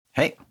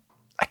Hey,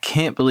 I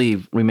can't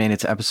believe we made it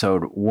to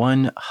episode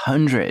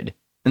 100.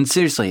 And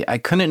seriously, I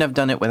couldn't have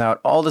done it without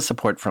all the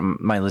support from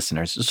my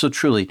listeners. So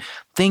truly,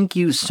 thank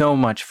you so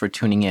much for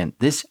tuning in.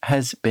 This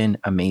has been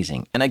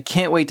amazing. And I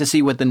can't wait to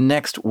see what the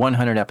next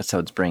 100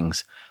 episodes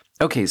brings.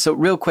 Okay, so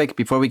real quick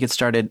before we get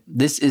started,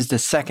 this is the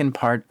second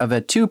part of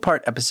a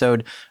two-part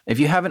episode. If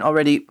you haven't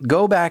already,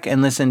 go back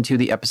and listen to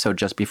the episode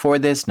just before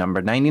this,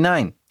 number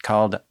 99,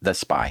 called The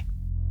Spy.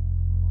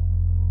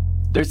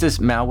 There's this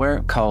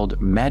malware called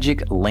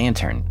Magic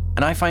Lantern,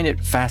 and I find it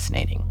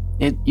fascinating.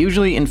 It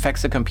usually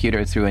infects a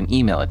computer through an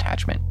email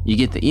attachment. You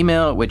get the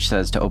email which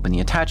says to open the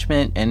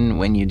attachment, and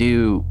when you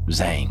do,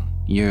 zang,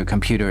 your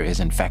computer is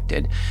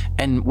infected.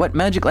 And what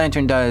Magic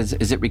Lantern does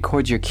is it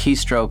records your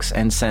keystrokes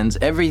and sends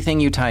everything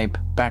you type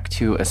back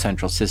to a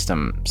central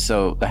system,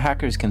 so the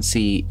hackers can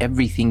see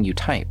everything you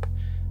type.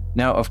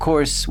 Now, of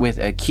course, with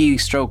a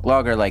keystroke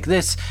logger like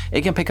this,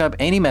 it can pick up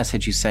any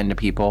message you send to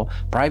people,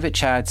 private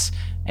chats,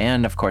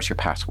 and of course your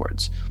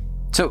passwords.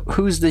 So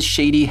who's this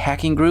shady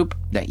hacking group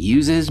that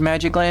uses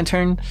Magic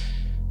Lantern?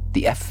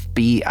 The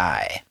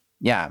FBI.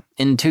 Yeah,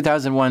 in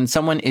 2001,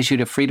 someone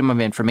issued a Freedom of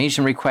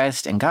Information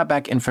request and got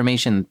back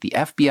information that the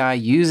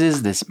FBI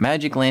uses this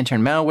Magic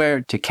Lantern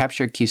malware to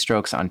capture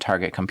keystrokes on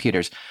target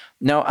computers.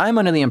 Now, I'm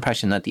under the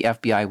impression that the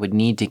FBI would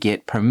need to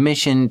get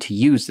permission to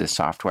use this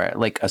software,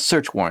 like a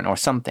search warrant or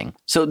something.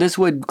 So this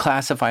would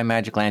classify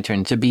Magic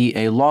Lantern to be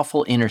a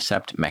lawful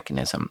intercept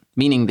mechanism,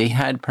 meaning they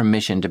had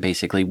permission to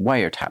basically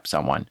wiretap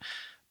someone.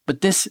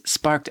 But this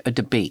sparked a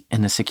debate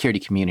in the security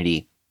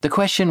community. The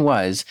question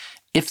was,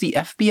 if the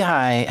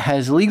FBI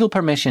has legal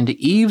permission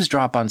to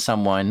eavesdrop on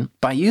someone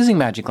by using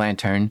Magic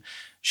Lantern,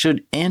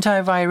 should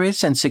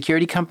antivirus and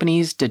security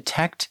companies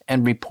detect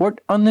and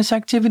report on this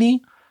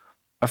activity?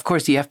 Of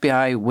course, the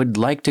FBI would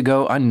like to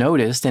go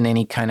unnoticed in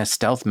any kind of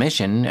stealth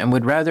mission and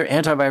would rather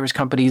antivirus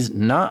companies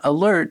not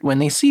alert when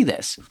they see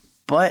this.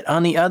 But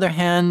on the other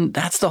hand,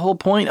 that's the whole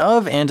point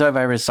of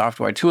antivirus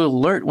software, to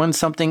alert when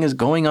something is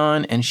going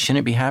on and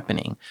shouldn't be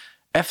happening.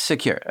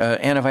 F-Secure, an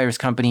antivirus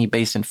company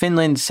based in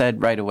Finland,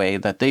 said right away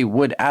that they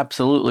would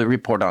absolutely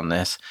report on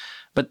this.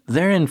 But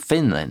they're in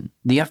Finland.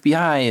 The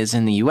FBI is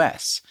in the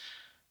US.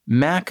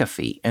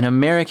 McAfee, an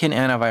American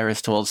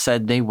antivirus tool,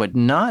 said they would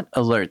not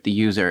alert the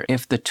user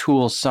if the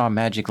tool saw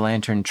Magic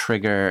Lantern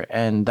trigger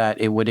and that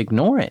it would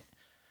ignore it.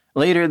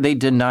 Later, they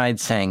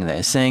denied saying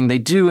this, saying they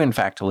do in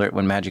fact alert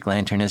when Magic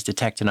Lantern is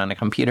detected on a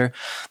computer.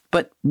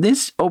 But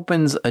this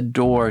opens a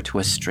door to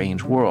a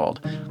strange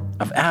world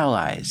of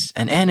allies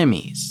and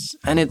enemies,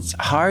 and it's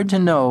hard to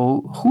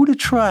know who to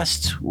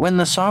trust when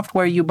the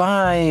software you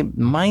buy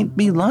might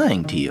be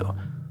lying to you,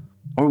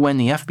 or when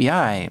the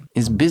FBI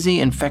is busy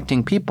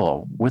infecting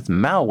people with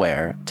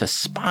malware to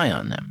spy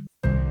on them.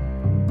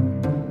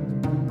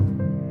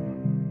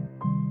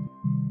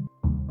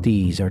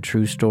 These are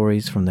true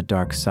stories from the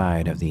dark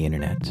side of the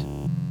internet.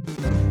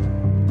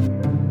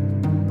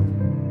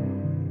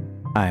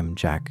 I'm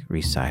Jack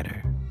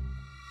Rhysider.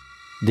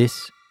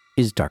 This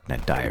is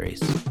Darknet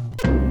Diaries.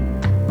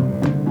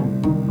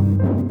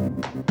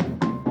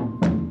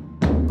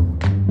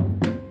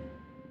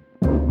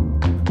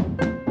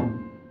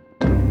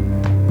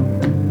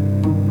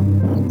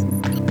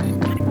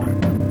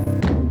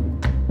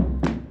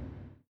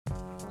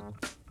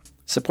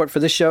 Support for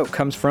this show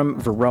comes from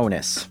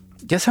Varonis.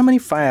 Guess how many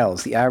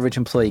files the average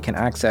employee can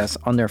access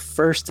on their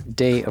first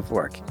day of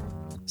work?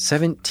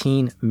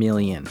 17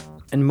 million.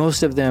 And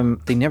most of them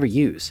they never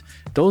use.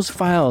 Those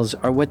files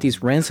are what these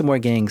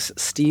ransomware gangs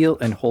steal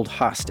and hold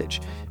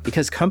hostage,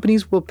 because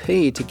companies will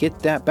pay to get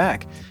that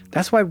back.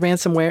 That's why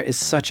ransomware is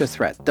such a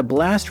threat. The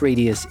blast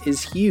radius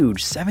is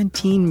huge.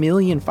 17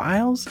 million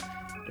files?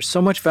 There's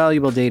so much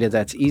valuable data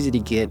that's easy to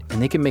get and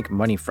they can make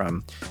money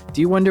from. Do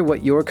you wonder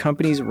what your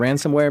company's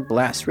ransomware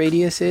blast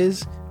radius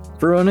is?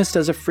 Varonis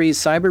does a free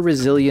cyber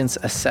resilience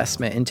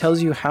assessment and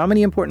tells you how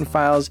many important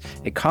files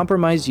a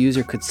compromised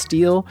user could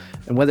steal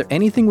and whether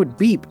anything would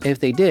beep if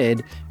they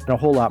did, and a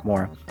whole lot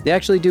more. They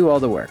actually do all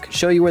the work,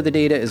 show you where the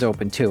data is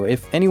open to,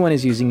 if anyone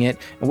is using it,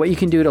 and what you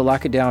can do to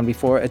lock it down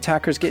before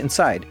attackers get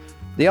inside.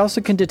 They also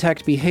can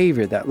detect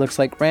behavior that looks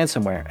like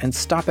ransomware and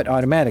stop it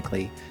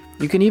automatically.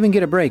 You can even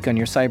get a break on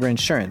your cyber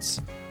insurance.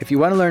 If you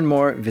want to learn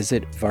more,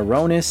 visit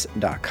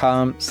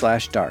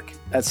varonis.com/dark.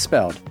 That's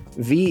spelled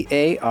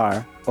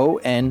VARONIS,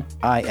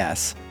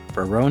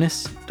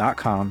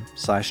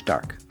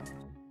 varonis.com/dark.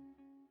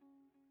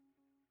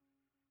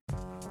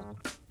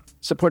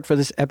 Support for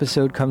this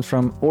episode comes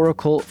from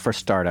Oracle for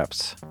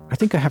Startups. I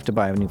think I have to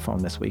buy a new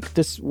phone this week.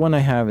 This one I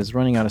have is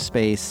running out of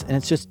space, and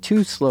it's just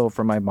too slow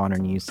for my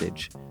modern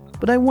usage.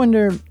 But I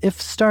wonder if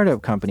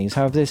startup companies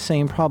have this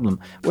same problem,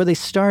 where they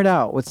start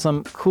out with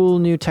some cool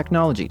new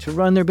technology to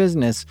run their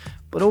business,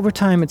 but over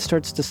time it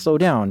starts to slow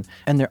down,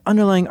 and their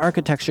underlying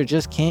architecture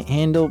just can't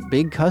handle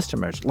big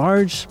customers,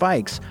 large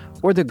spikes,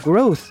 or the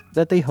growth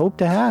that they hope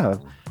to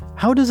have.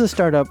 How does a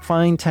startup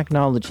find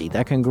technology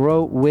that can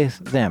grow with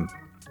them?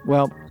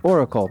 Well,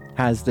 Oracle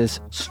has this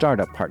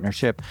startup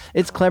partnership.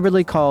 It's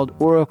cleverly called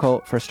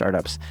Oracle for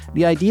Startups.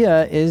 The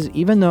idea is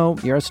even though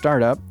you're a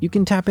startup, you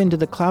can tap into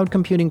the cloud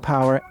computing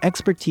power,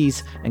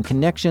 expertise, and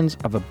connections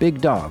of a big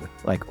dog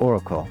like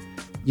Oracle.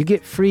 You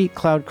get free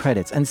cloud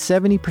credits and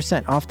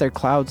 70% off their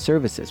cloud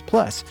services.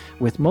 Plus,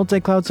 with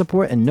multi-cloud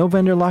support and no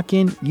vendor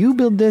lock-in, you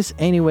build this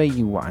any way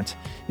you want.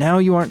 Now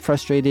you aren't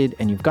frustrated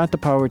and you've got the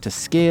power to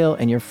scale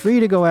and you're free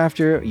to go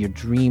after your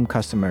dream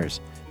customers.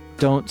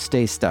 Don't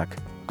stay stuck.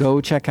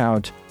 Go check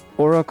out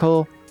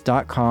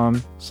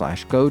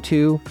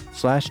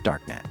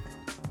oracle.com/go-to/darknet.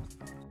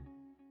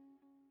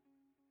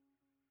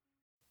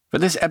 For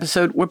this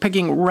episode, we're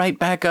picking right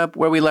back up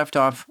where we left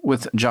off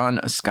with John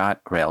Scott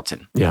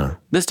Railton. Yeah.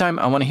 This time,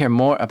 I want to hear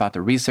more about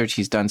the research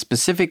he's done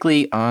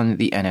specifically on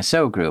the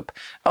NSO group.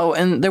 Oh,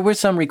 and there were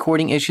some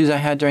recording issues I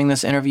had during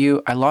this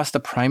interview. I lost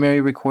the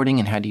primary recording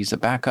and had to use a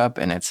backup,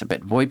 and it's a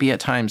bit VoIPy at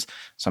times,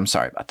 so I'm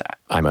sorry about that.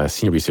 I'm a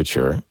senior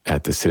researcher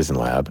at the Citizen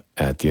Lab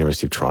at the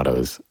University of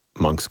Toronto's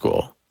Munk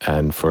School.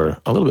 And for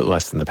a little bit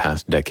less than the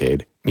past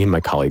decade, me and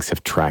my colleagues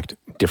have tracked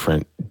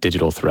different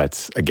digital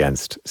threats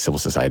against civil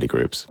society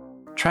groups.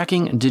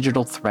 Tracking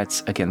digital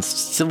threats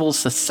against civil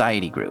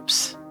society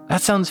groups.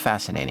 That sounds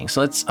fascinating,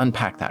 so let's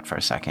unpack that for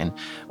a second.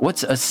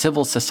 What's a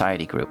civil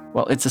society group?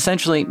 Well, it's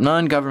essentially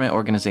non-government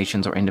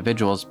organizations or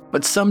individuals,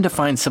 but some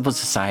define civil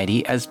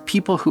society as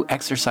people who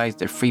exercise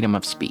their freedom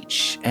of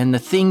speech and the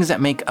things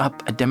that make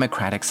up a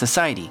democratic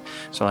society.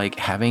 So like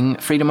having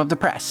freedom of the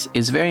press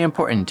is very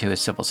important to a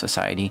civil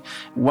society,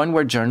 one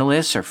where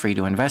journalists are free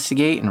to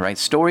investigate and write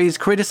stories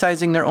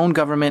criticizing their own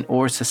government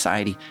or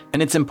society.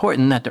 And it's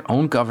important that their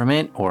own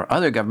government or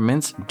other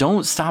governments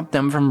don't stop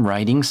them from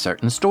writing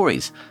certain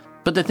stories.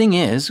 But the thing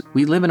is,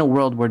 we live in a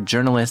world where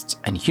journalists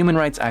and human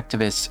rights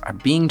activists are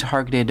being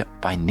targeted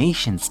by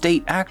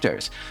nation-state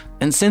actors.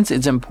 And since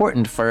it's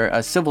important for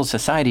a civil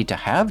society to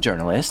have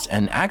journalists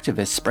and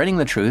activists spreading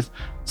the truth,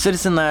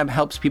 Citizen Lab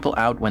helps people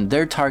out when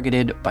they're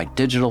targeted by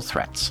digital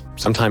threats.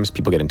 Sometimes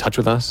people get in touch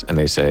with us and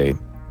they say,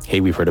 hey,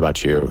 we've heard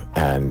about you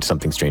and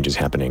something strange is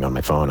happening on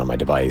my phone, on my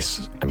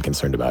device. I'm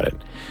concerned about it.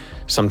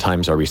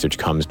 Sometimes our research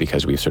comes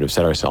because we've sort of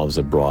set ourselves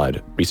a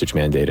broad research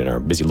mandate and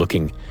are busy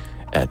looking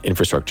at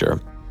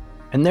infrastructure.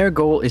 And their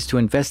goal is to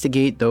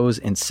investigate those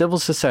in civil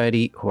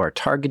society who are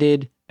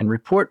targeted and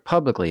report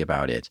publicly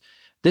about it.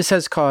 This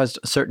has caused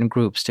certain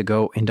groups to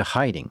go into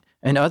hiding,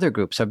 and other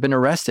groups have been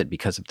arrested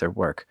because of their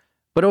work.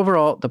 But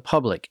overall, the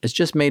public is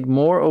just made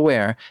more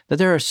aware that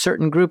there are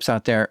certain groups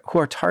out there who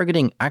are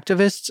targeting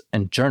activists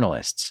and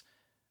journalists.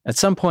 At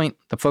some point,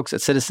 the folks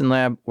at Citizen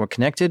Lab were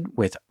connected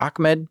with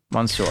Ahmed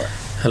Mansour.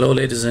 Hello,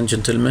 ladies and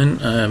gentlemen.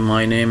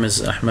 My name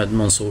is Ahmed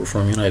Mansour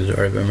from United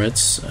Arab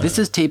Emirates. This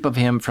is tape of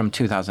him from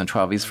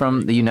 2012. He's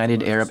from the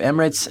United Arab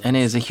Emirates and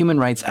is a human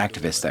rights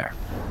activist there.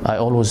 I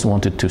always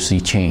wanted to see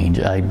change.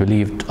 I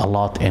believed a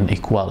lot in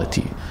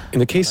equality. In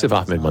the case of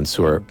Ahmed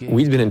Mansour,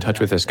 we've been in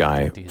touch with this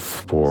guy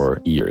for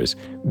years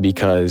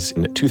because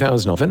in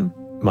 2011,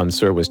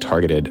 Mansour was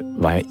targeted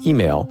via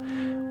email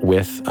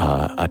with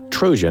a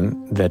Trojan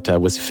that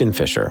was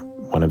FinFisher,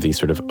 one of these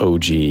sort of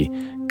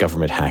OG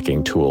government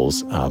hacking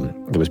tools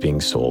that was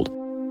being sold.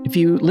 If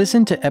you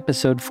listen to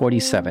episode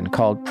 47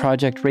 called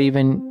Project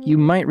Raven, you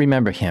might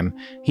remember him.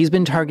 He's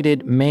been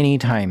targeted many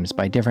times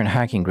by different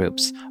hacking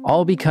groups,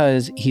 all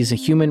because he's a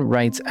human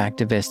rights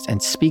activist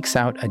and speaks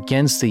out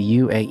against the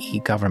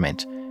UAE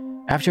government.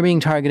 After being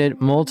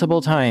targeted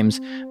multiple times,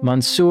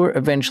 Mansour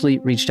eventually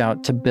reached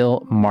out to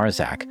Bill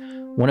Marzak,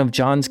 one of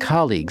John's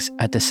colleagues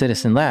at the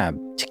Citizen Lab,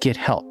 to get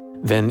help.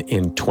 Then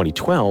in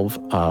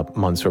 2012,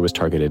 Mansour was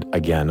targeted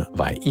again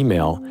via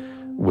email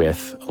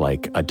with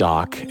like a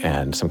doc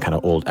and some kind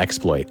of old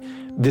exploit.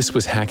 This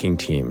was Hacking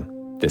Team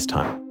this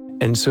time.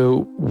 And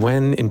so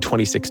when in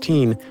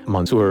 2016,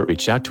 Mansour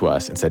reached out to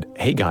us and said,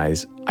 hey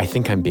guys, I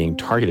think I'm being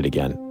targeted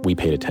again, we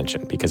paid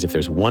attention because if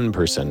there's one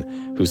person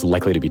who's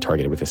likely to be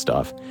targeted with this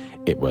stuff,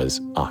 it was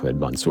Ahmed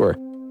Mansour.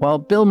 While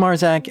Bill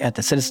Marzak at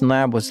the Citizen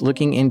Lab was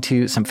looking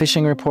into some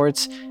phishing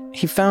reports,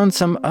 he found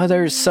some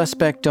other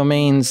suspect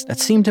domains that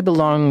seemed to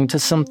belong to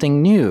something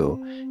new.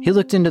 He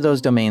looked into those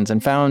domains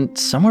and found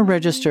some were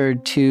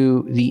registered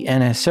to the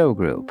NSO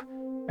group.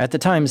 At the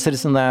time,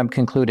 Citizen Lab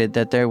concluded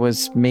that there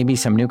was maybe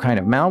some new kind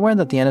of malware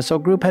that the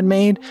NSO group had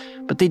made,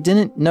 but they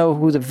didn't know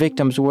who the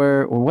victims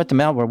were or what the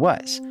malware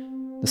was.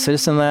 The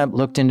Citizen Lab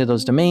looked into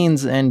those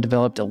domains and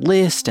developed a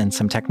list and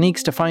some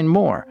techniques to find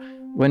more.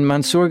 When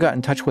Mansour got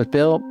in touch with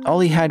Bill,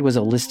 all he had was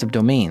a list of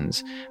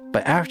domains.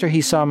 But after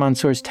he saw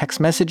Mansour's text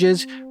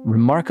messages,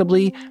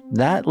 remarkably,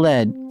 that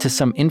led to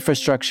some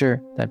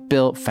infrastructure that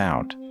Bill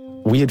found.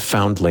 We had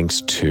found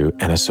links to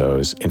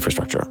NSO's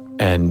infrastructure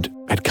and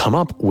had come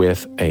up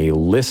with a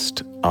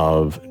list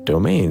of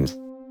domains.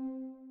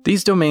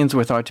 These domains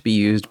were thought to be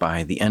used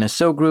by the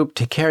NSO group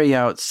to carry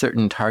out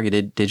certain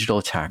targeted digital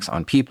attacks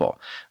on people.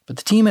 But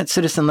the team at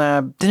Citizen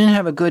Lab didn't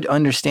have a good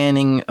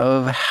understanding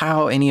of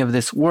how any of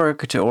this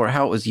worked or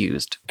how it was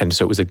used. And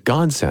so it was a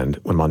godsend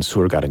when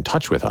Mansour got in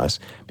touch with us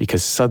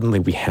because suddenly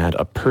we had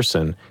a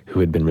person who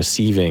had been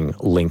receiving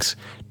links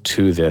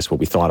to this, what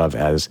we thought of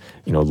as,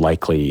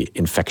 likely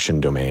infection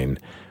domain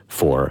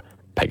for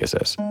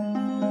Pegasus.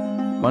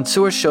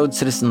 Mansour showed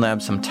Citizen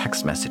Lab some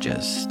text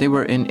messages. They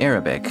were in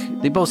Arabic.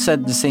 They both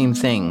said the same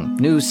thing,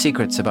 new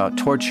secrets about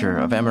torture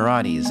of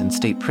Emiratis in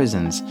state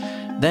prisons.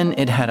 Then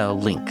it had a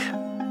link.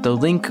 The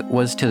link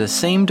was to the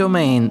same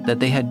domain that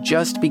they had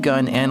just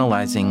begun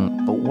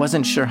analyzing, but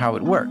wasn't sure how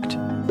it worked.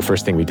 The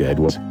first thing we did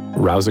was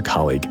rouse a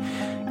colleague,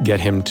 get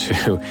him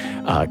to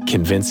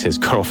convince his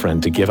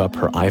girlfriend to give up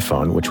her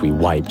iPhone, which we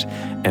wiped,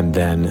 and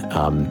then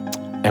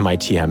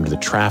MITM'd the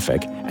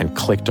traffic and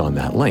clicked on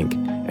that link,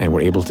 and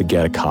were able to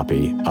get a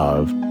copy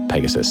of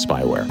Pegasus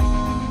spyware.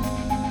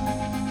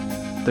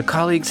 The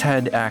colleagues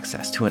had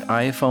access to an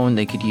iPhone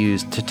they could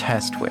use to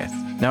test with.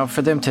 Now,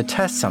 for them to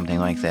test something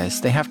like this,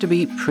 they have to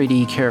be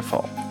pretty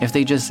careful. If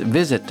they just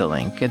visit the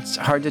link, it's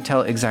hard to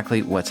tell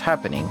exactly what's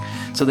happening.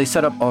 So they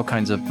set up all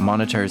kinds of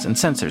monitors and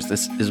sensors.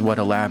 This is what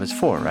a lab is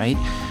for, right?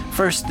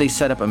 First, they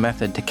set up a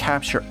method to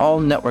capture all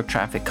network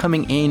traffic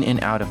coming in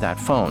and out of that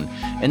phone.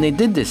 And they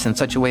did this in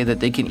such a way that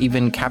they can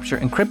even capture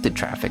encrypted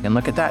traffic, and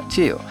look at that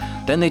too.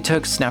 Then they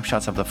took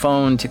snapshots of the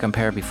phone to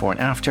compare before and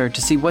after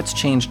to see what's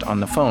changed on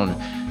the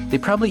phone. They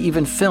probably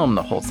even filmed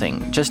the whole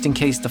thing, just in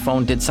case the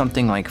phone did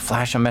something like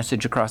flash a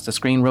message across the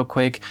screen real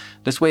quick.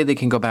 This way they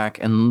can go back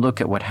and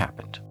look at what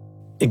happened.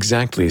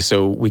 Exactly.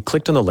 So we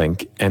clicked on the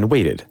link and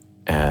waited,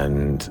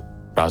 and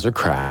browser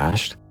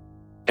crashed,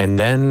 and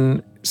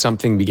then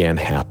something began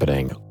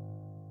happening.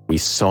 We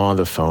saw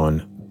the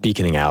phone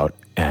beaconing out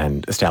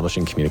and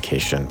establishing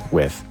communication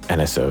with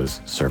NSO's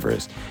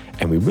servers,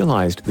 and we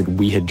realized that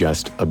we had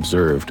just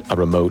observed a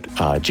remote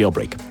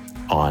jailbreak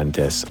on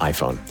this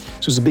iPhone.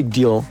 So it was a big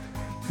deal,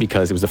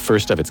 because it was the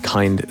first of its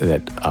kind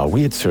that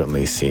we had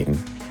certainly seen.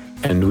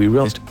 And we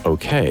realized,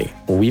 okay,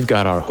 well, we've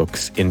got our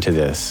hooks into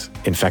this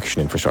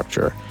infection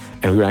infrastructure,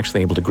 and we were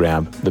actually able to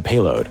grab the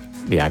payload,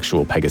 the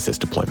actual Pegasus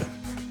deployment.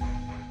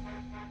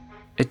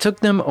 It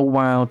took them a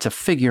while to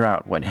figure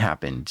out what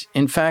happened.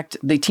 In fact,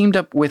 they teamed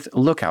up with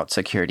Lookout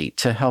Security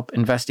to help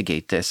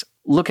investigate this.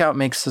 Lookout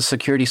makes the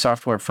security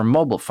software for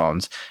mobile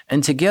phones,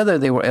 and together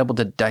they were able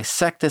to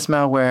dissect this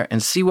malware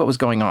and see what was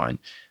going on.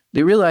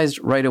 They realized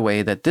right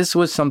away that this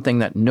was something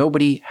that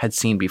nobody had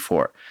seen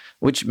before,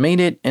 which made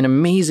it an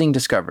amazing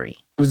discovery.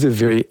 It was a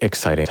very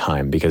exciting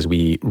time because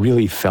we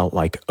really felt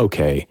like,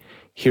 okay,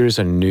 here's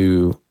a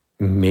new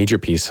major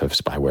piece of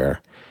spyware.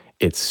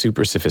 It's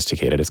super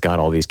sophisticated. It's got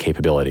all these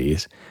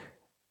capabilities.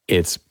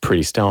 It's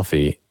pretty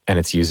stealthy, and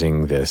it's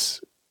using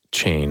this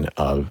chain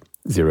of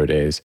 0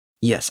 days.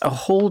 Yes, a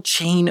whole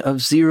chain of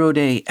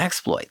 0-day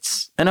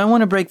exploits. And I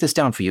want to break this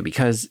down for you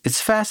because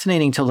it's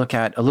fascinating to look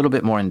at a little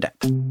bit more in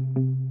depth.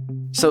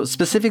 So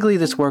specifically,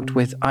 this worked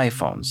with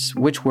iPhones,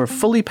 which were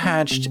fully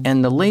patched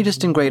and the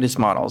latest and greatest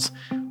models.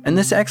 And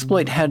this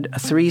exploit had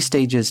 3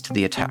 stages to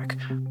the attack.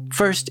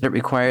 First, it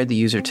required the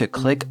user to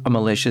click a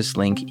malicious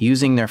link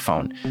using their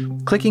phone.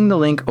 Clicking the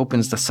link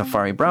opens the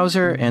Safari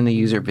browser and the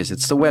user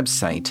visits the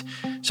website.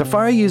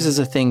 Safari uses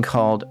a thing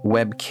called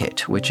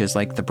WebKit, which is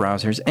like the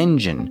browser's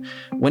engine.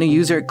 When a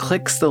user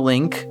clicks the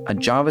link, a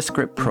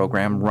JavaScript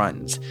program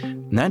runs.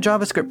 And that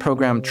JavaScript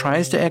program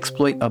tries to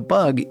exploit a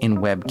bug in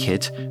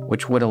WebKit,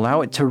 which would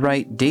allow it to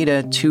write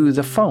data to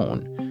the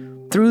phone.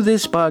 Through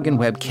this bug in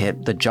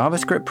WebKit, the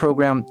JavaScript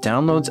program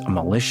downloads a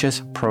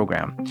malicious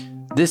program.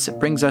 This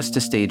brings us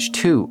to stage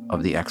 2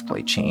 of the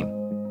exploit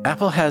chain.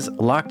 Apple has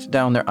locked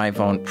down their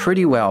iPhone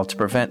pretty well to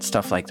prevent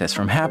stuff like this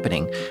from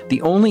happening.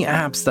 The only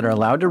apps that are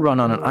allowed to run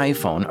on an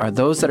iPhone are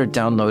those that are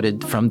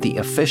downloaded from the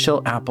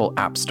official Apple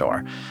App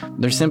Store.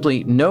 There's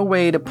simply no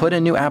way to put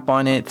a new app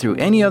on it through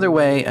any other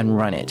way and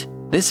run it.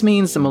 This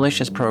means the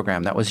malicious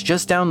program that was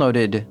just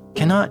downloaded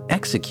cannot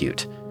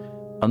execute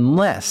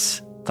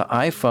unless the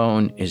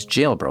iPhone is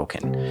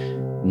jailbroken.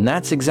 And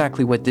that's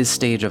exactly what this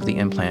stage of the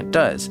implant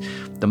does.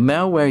 The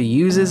malware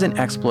uses an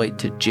exploit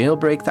to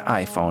jailbreak the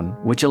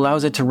iPhone, which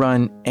allows it to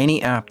run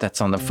any app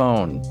that's on the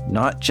phone,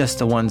 not just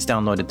the ones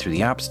downloaded through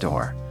the App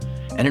Store.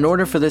 And in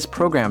order for this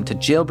program to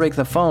jailbreak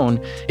the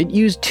phone, it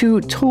used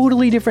 2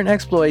 totally different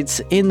exploits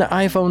in the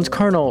iPhone's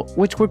kernel,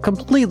 which were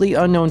completely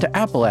unknown to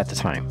Apple at the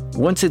time.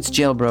 Once it's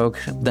jailbroke,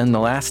 then the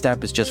last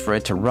step is just for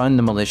it to run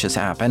the malicious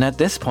app. And at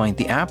this point,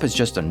 the app is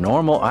just a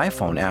normal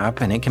iPhone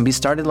app, and it can be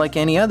started like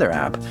any other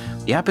app.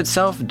 The app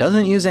itself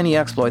doesn't use any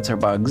exploits or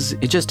bugs.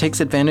 It just takes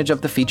advantage of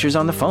the features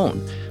on the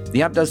phone.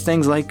 The app does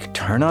things like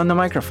turn on the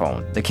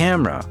microphone, the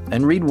camera,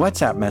 and read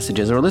WhatsApp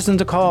messages or listen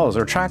to calls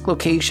or track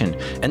location,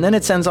 and then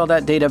it sends all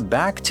that data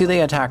back to the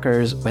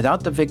attackers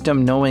without the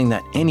victim knowing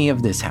that any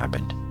of this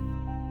happened.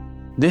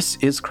 This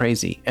is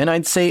crazy, and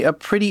I'd say a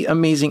pretty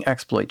amazing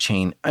exploit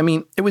chain. I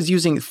mean, it was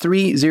using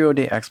 3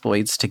 0-day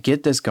exploits to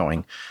get this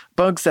going,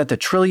 bugs that the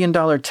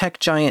trillion-dollar tech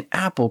giant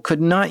Apple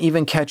could not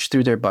even catch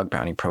through their bug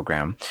bounty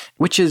program,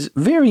 which is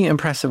very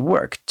impressive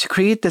work. To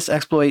create this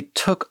exploit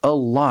took a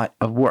lot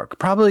of work,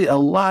 probably a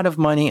lot of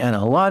money and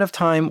a lot of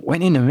time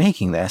went into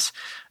making this.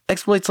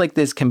 Exploits like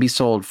this can be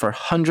sold for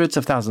hundreds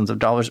of thousands of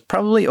dollars,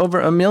 probably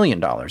over $1 million.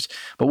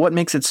 But what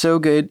makes it so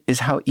good is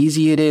how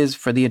easy it is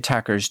for the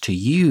attackers to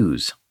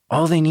use.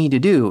 All they need to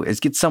do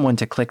is get someone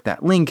to click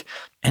that link,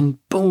 and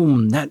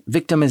boom, that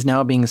victim is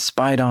now being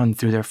spied on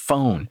through their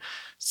phone.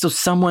 So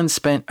someone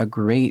spent a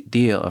great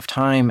deal of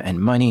time and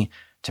money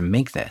to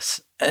make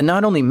this. And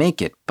not only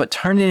make it, but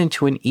turn it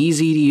into an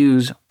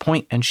easy-to-use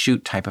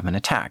point-and-shoot type of an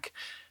attack.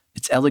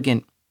 It's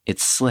elegant,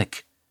 it's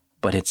slick,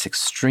 but it's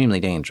extremely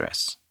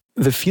dangerous.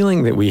 The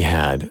feeling that we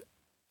had,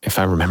 if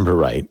I remember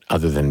right,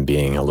 other than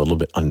being a little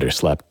bit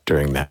underslept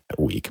during that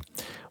week,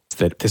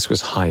 that this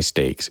was high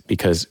stakes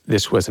because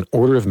this was an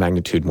order of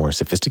magnitude more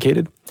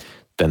sophisticated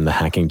than the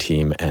hacking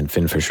team and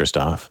FinFisher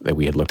stuff that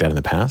we had looked at in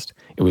the past.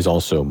 It was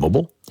also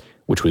mobile,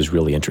 which was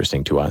really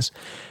interesting to us.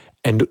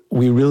 And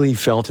we really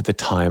felt at the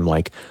time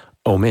like,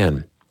 oh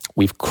man,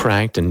 we've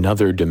cracked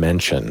another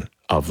dimension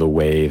of the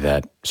way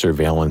that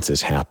surveillance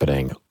is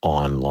happening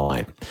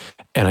online.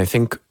 And I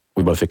think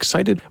we're both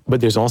excited,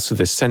 but there's also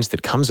this sense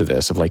that comes of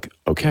this of like,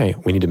 okay,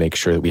 we need to make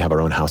sure that we have our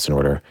own house in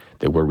order,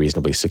 that we're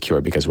reasonably secure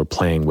because we're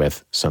playing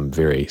with some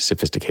very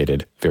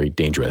sophisticated, very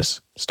dangerous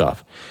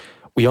stuff.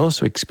 We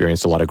also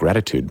experienced a lot of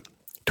gratitude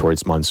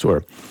towards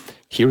Mansour.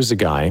 Here was a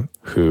guy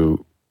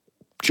who,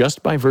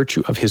 just by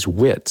virtue of his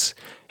wits,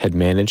 had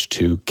managed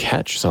to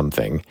catch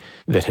something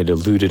that had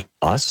eluded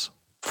us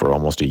for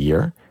almost a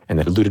year and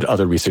that eluded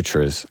other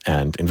researchers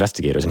and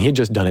investigators. And he had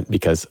just done it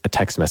because a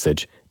text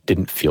message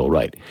didn't feel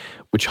right,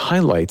 which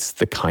highlights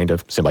the kind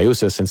of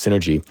symbiosis and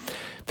synergy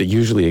that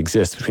usually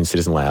exists between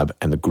Citizen Lab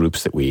and the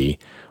groups that we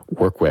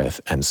work with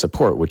and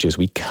support, which is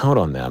we count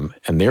on them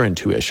and their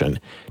intuition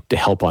to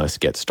help us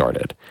get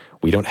started.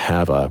 We don't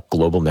have a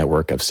global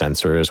network of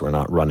sensors. We're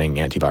not running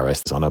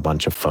antivirus on a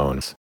bunch of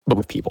phones, but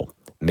with people.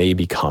 They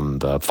become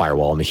the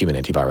firewall and the human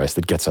antivirus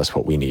that gets us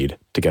what we need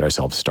to get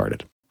ourselves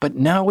started. But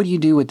now what do you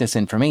do with this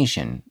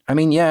information? I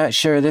mean, yeah,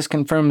 sure, this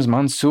confirms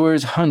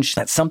Mansour's hunch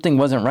that something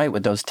wasn't right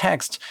with those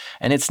texts,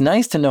 and it's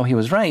nice to know he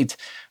was right,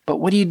 but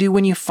what do you do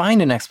when you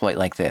find an exploit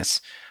like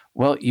this?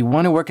 Well, you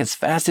want to work as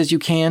fast as you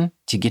can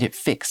to get it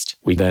fixed.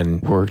 We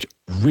then worked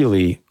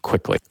really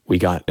quickly. We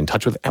got in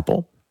touch with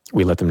Apple.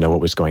 We let them know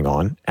what was going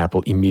on.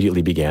 Apple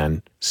immediately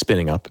began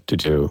spinning up to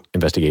do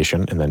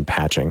investigation and then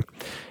patching.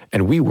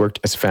 And we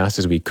worked as fast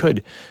as we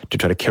could to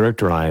try to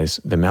characterize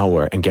the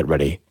malware and get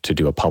ready to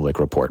do a public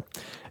report.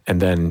 And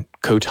then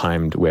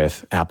co-timed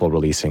with Apple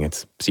releasing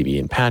its CVE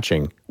and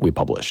patching, we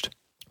published.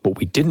 What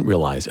we didn't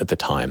realize at the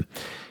time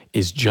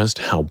is just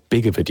how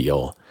big of a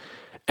deal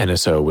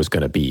NSO was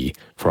going to be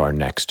for our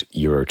next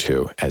year or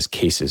two as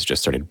cases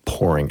just started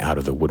pouring out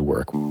of the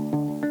woodwork.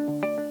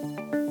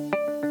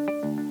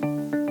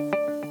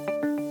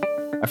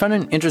 I found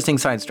an interesting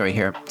side story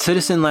here.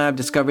 Citizen Lab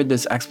discovered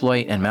this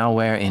exploit and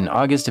malware in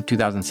August of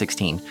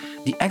 2016.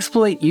 The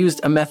exploit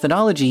used a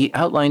methodology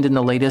outlined in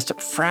the latest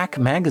Phrack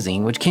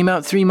magazine, which came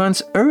out 3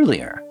 months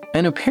earlier.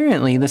 And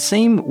apparently, the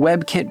same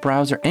WebKit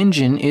browser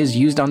engine is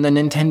used on the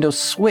Nintendo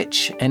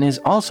Switch and is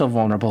also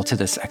vulnerable to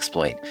this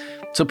exploit.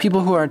 So people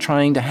who are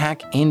trying to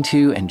hack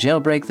into and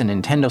jailbreak the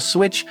Nintendo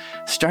Switch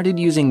started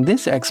using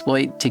this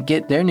exploit to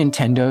get their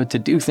Nintendo to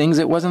do things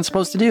it wasn't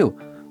supposed to do.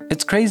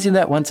 It's crazy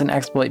that once an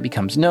exploit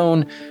becomes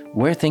known,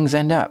 where things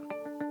end up.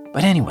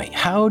 But anyway,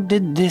 how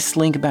did this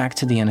link back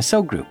to the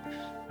NSO group?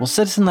 Well,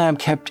 Citizen Lab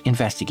kept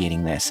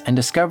investigating this and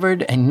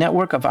discovered a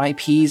network of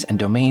IPs and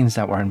domains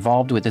that were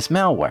involved with this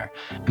malware.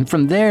 And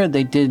from there,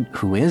 they did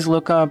Whois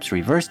lookups,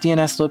 reverse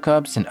DNS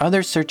lookups, and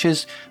other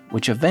searches,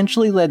 which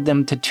eventually led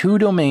them to 2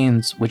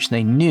 domains which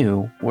they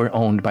knew were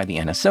owned by the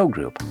NSO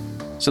group.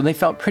 So they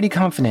felt pretty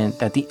confident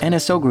that the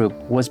NSO group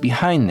was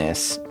behind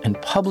this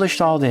and published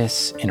all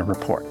this in a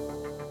report.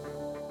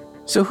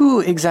 So who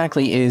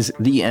exactly is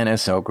the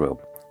NSO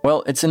group?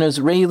 Well, it's an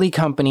Israeli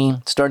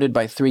company started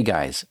by 3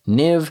 guys,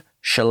 Niv,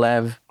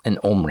 Shalev, and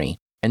Omri.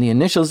 And the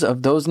initials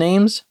of those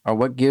names are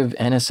what give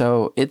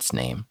NSO its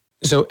name.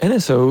 So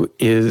NSO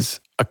is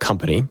a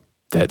company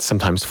that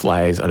sometimes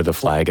flies under the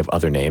flag of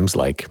other names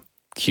like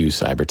Q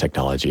Cyber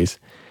Technologies.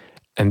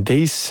 And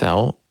they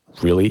sell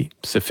really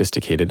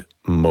sophisticated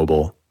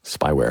mobile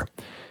spyware.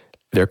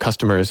 Their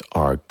customers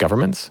are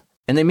governments.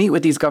 And they meet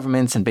with these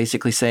governments and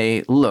basically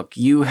say, look,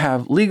 you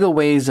have legal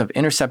ways of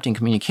intercepting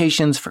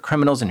communications for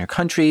criminals in your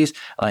countries,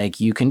 like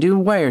you can do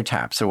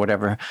wiretaps or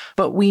whatever,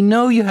 but we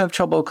know you have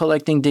trouble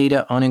collecting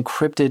data on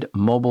encrypted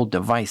mobile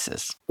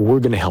devices.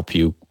 We're going to help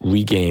you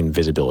regain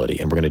visibility,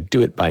 and we're going to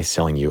do it by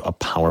selling you a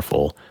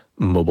powerful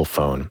mobile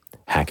phone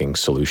hacking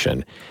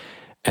solution.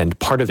 And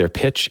part of their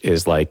pitch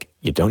is like,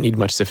 you don't need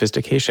much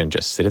sophistication,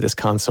 just sit at this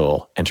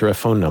console, enter a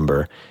phone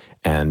number,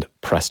 and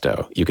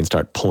presto, you can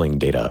start pulling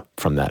data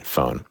from that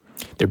phone.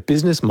 Their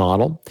business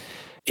model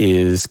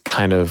is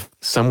kind of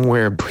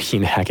somewhere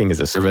between hacking as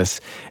a service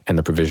and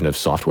the provision of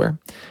software.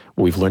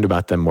 What we've learned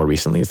about them more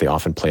recently is they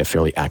often play a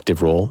fairly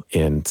active role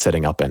in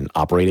setting up and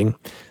operating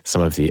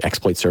some of the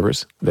exploit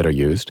servers that are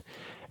used.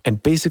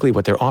 And basically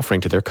what they're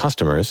offering to their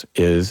customers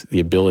is the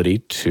ability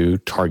to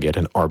target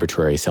an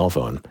arbitrary cell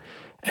phone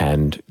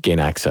and gain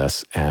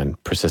access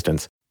and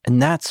persistence. And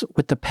that's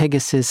what the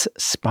Pegasus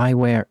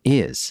spyware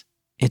is.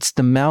 It's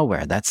the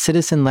malware that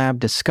Citizen Lab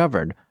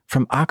discovered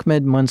from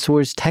Ahmed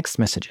Mansour's text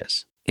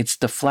messages. It's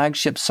the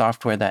flagship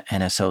software that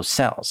NSO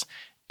sells.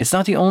 It's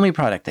not the only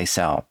product they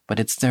sell, but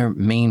it's their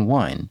main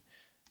one.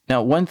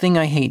 Now, one thing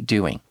I hate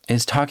doing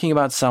is talking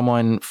about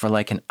someone for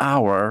like an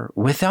hour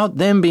without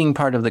them being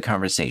part of the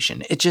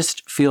conversation. It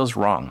just feels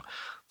wrong.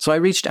 So I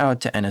reached out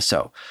to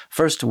NSO,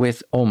 first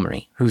with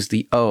Omri, who's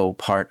the O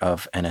part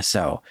of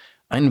NSO.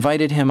 I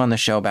invited him on the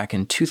show back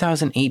in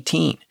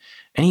 2018,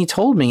 and he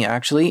told me,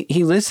 actually,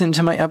 he listened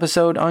to my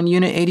episode on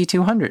Unit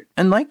 8200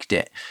 and liked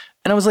it.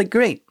 And I was like,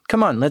 great,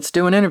 come on, let's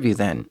do an interview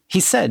then. He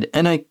said,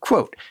 and I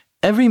quote,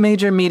 "Every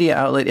major media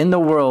outlet in the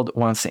world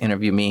wants to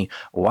interview me.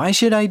 Why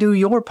should I do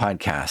your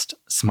podcast?"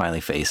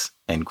 Smiley face,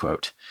 end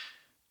quote.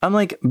 I'm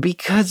like,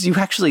 because you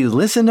actually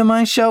listen to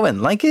my show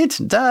and like it?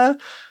 Duh.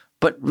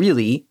 But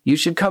really, you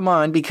should come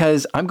on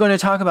because I'm going to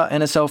talk about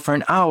NSO for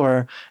an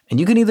hour and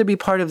you can either be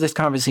part of this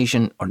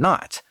conversation or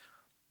not.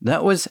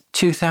 That was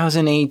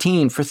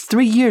 2018. For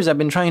 3 years, I've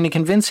been trying to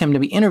convince him to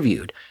be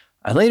interviewed.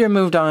 I later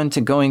moved on to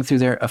going through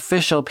their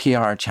official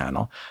PR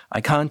channel.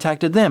 I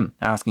contacted them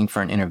asking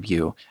for an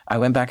interview. I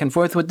went back and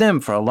forth with them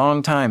for a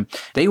long time.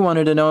 They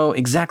wanted to know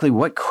exactly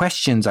what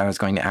questions I was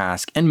going to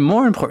ask. And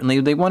more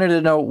importantly, they wanted to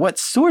know what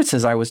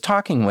sources I was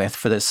talking with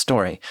for this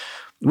story.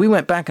 We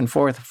went back and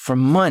forth for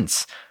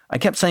months. I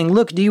kept saying,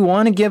 look, do you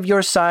want to give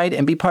your side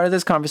and be part of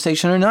this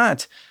conversation or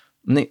not?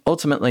 And they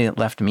ultimately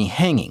left me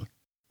hanging.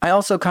 I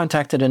also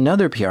contacted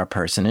another PR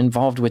person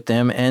involved with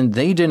them, and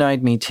they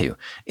denied me too.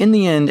 In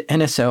the end,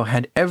 NSO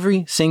had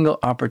every single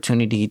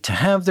opportunity to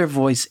have their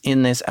voice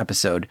in this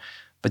episode,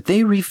 but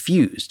they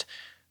refused,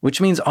 which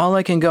means all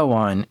I can go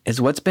on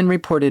is what's been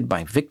reported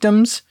by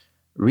victims,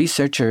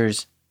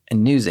 researchers,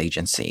 and news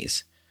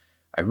agencies.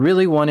 I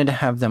really wanted to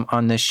have them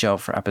on this show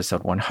for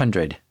episode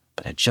 100,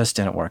 but it just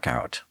didn't work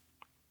out.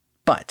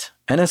 But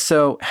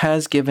NSO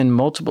has given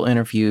multiple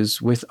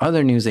interviews with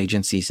other news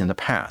agencies in the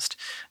past.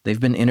 They've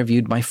been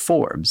interviewed by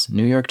Forbes,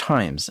 New York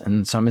Times,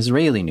 and some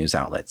Israeli news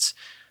outlets.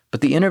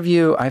 But the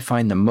interview I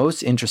find the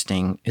most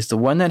interesting is the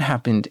one that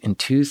happened in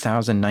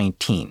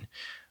 2019,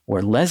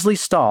 where Lesley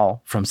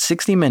Stahl from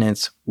 60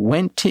 Minutes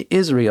went to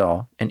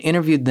Israel and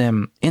interviewed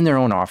them in their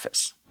own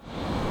office.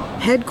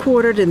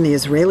 Headquartered in the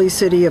Israeli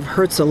city of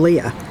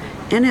Herzliya,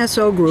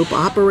 NSO Group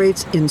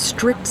operates in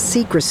strict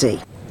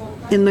secrecy.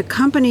 In the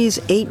company's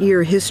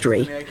 8-year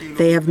history,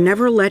 they have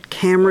never let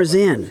cameras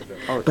in,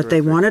 but they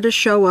wanted to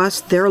show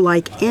us they're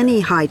like any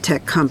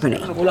high-tech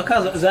company, with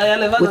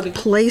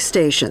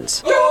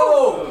PlayStations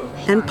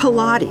and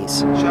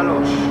Pilates.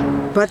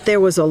 But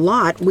there was a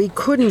lot we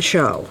couldn't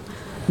show.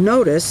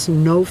 Notice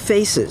no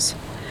faces.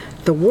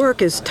 The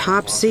work is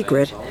top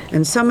secret,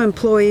 and some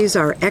employees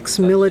are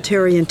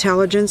ex-military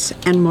intelligence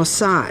and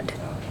Mossad.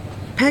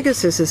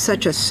 Pegasus is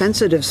such a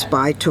sensitive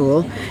spy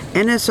tool,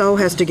 NSO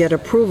has to get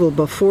approval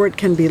before it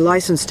can be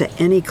licensed to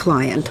any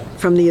client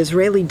from the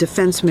Israeli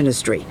Defense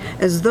Ministry,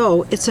 as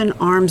though it's an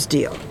arms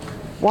deal.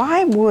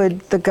 Why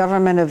would the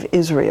government of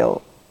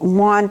Israel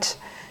want,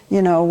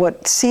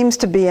 what seems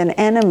to be an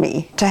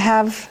enemy to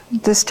have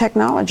this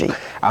technology?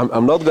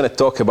 I'm not going to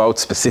talk about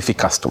specific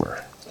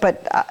customer.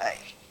 But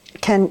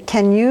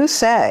can you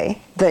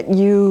say that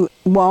you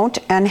won't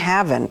and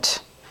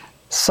haven't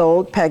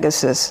sold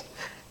Pegasus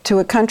to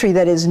a country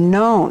that is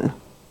known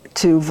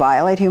to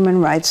violate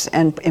human rights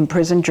and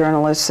imprison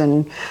journalists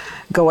and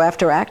go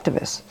after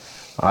activists?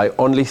 I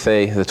only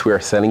say that we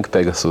are selling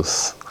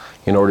Pegasus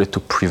in order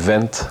to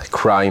prevent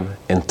crime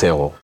and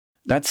terror.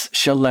 That's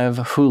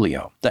Shalev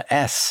Julio, the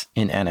S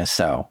in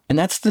NSO. And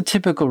that's the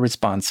typical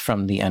response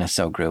from the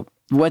NSO group.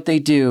 What they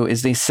do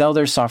is they sell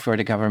their software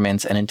to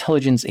governments and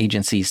intelligence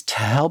agencies to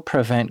help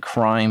prevent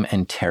crime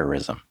and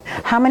terrorism.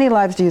 How many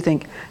lives do you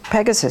think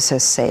Pegasus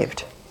has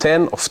saved?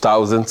 Tens of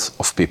thousands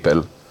of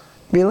people.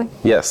 Really?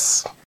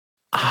 Yes.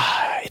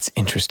 It's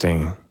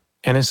interesting.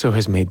 NSO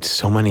has made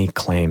so many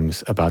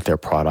claims about their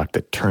product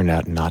that turned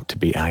out not to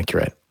be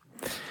accurate.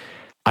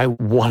 I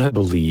want to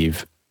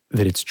believe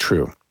that it's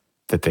true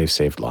that they've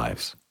saved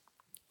lives.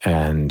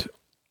 And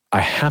I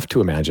have to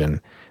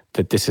imagine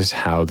that this is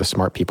how the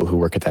smart people who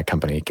work at that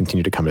company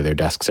continue to come to their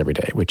desks every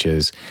day, which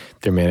is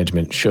their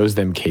management shows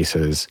them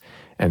cases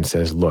and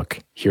says, look,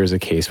 here's a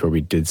case where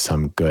we did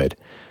some good.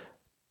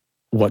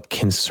 What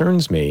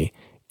concerns me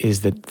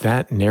is that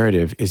that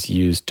narrative is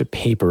used to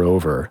paper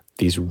over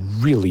these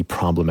really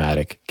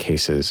problematic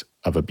cases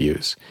of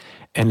abuse.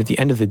 And at the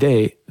end of the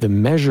day, the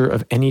measure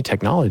of any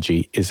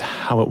technology is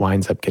how it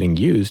winds up getting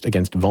used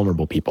against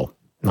vulnerable people,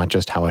 not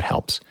just how it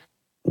helps.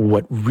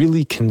 What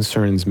really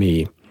concerns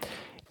me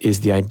is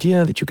the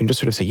idea that you can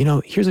just sort of say,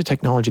 here's a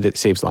technology that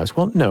saves lives.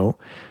 Well, no.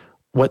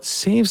 What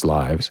saves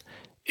lives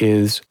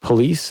is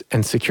police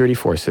and security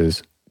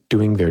forces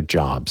doing their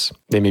jobs.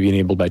 They may be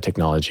enabled by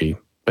technology,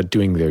 but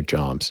doing their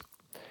jobs.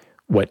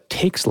 What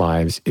takes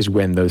lives is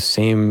when those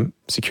same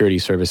security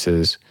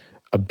services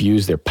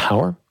abuse their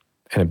power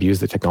and abuse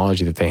the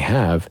technology that they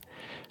have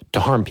to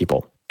harm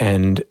people.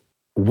 And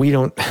we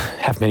don't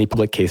have many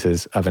public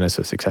cases of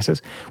NSO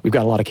successes. We've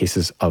got a lot of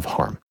cases of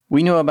harm.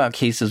 We know about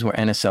cases where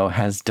NSO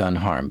has done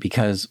harm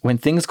because when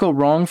things go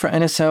wrong for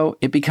NSO,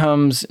 it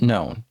becomes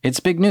known.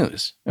 It's big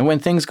news. And when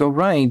things go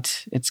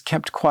right, it's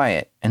kept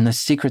quiet and the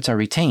secrets are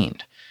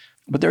retained.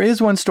 But there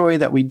is one story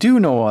that we do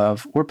know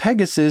of where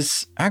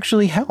Pegasus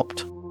actually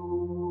helped.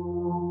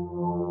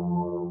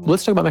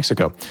 Let's talk about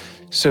Mexico.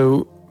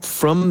 So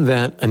from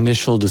that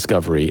initial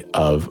discovery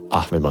of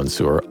Ahmed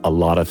Mansour, a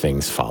lot of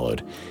things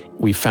followed.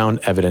 We found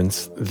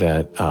evidence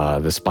that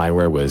the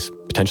spyware was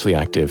potentially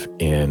active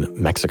in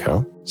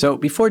Mexico. So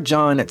before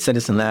John at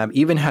Citizen Lab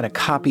even had a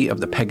copy of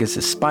the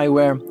Pegasus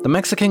spyware, the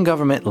Mexican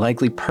government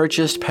likely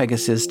purchased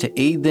Pegasus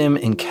to aid them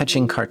in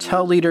catching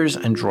cartel leaders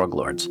and drug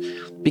lords.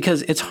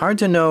 Because it's hard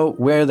to know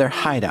where their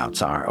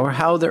hideouts are or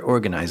how they're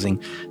organizing,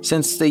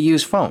 since they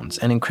use phones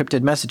and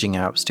encrypted messaging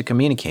apps to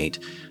communicate.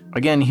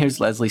 Again, here's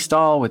Leslie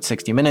Stahl with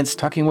 60 Minutes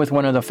talking with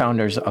one of the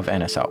founders of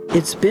NSO.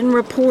 It's been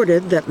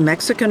reported that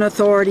Mexican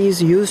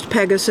authorities used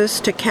Pegasus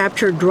to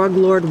capture drug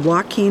lord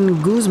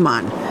Joaquin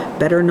Guzman,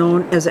 better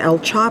known as El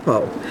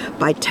Chapo,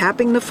 by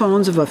tapping the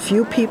phones of a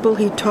few people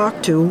he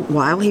talked to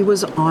while he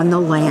was on the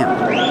lam.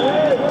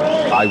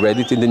 I read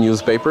it in the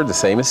newspaper, the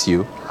same as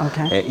you.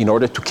 Okay. In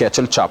order to catch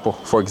El Chapo,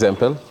 for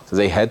example,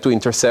 they had to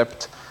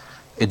intercept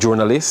a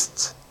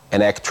journalist,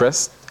 an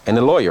actress, and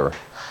a lawyer.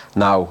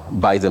 Now,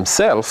 by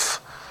themselves,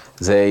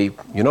 they're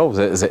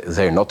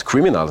not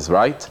criminals,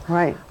 right?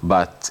 Right.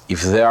 But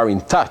if they are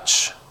in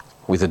touch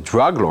with a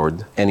drug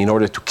lord, and in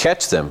order to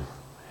catch them,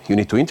 you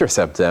need to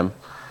intercept them,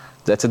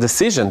 that's a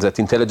decision that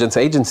intelligence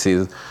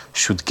agencies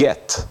should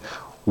get.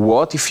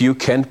 What if you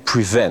can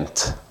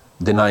prevent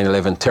the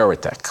 9/11 terror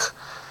attack?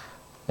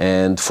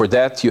 And for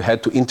that, you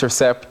had to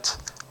intercept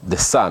the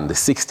son, the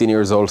 16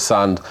 years old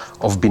son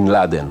of bin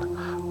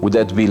Laden. Would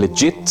that be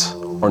legit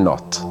or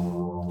not?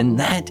 And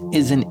that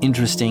is an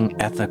interesting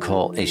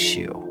ethical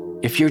issue.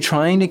 If you're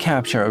trying to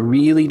capture a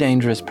really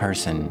dangerous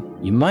person,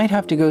 you might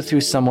have to go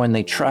through someone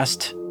they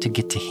trust to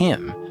get to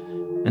him.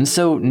 And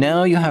so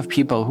now you have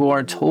people who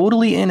are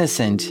totally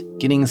innocent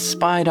getting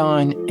spied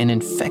on and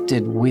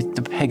infected with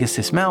the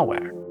Pegasus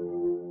malware.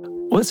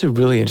 Well, it's a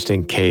really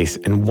interesting case,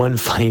 and one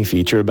funny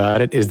feature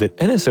about it is that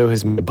NSO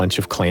has made a bunch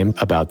of claims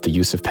about the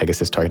use of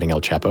Pegasus targeting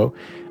El Chapo,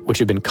 which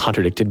have been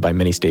contradicted by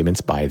many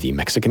statements by the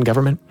Mexican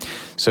government.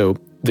 So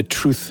the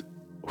truth,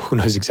 who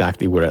knows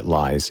exactly where it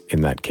lies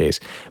in that case.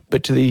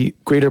 But to the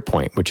greater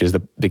point, which is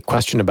the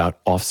question about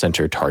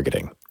off-center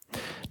targeting.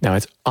 Now,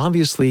 it's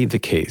obviously the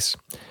case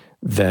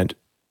that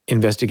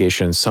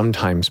investigations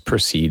sometimes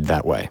proceed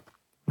that way,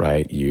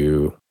 right?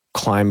 You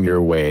climb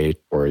your way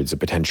towards a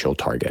potential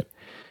target.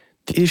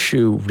 The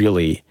issue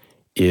really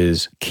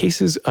is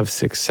cases of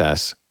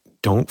success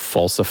don't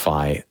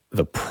falsify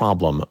the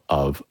problem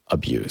of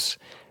abuse.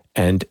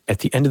 And at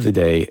the end of the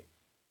day,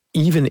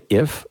 even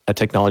if a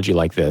technology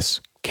like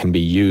this can be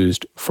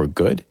used for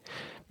good,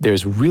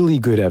 there's really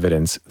good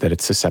evidence that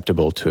it's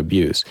susceptible to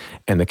abuse.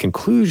 And the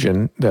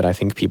conclusion that I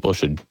think people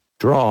should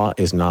draw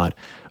is not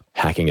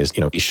hacking is,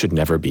 it should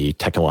never be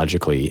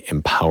technologically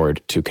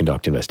empowered to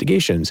conduct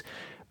investigations,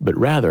 but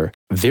rather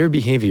their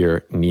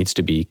behavior needs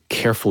to be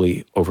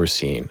carefully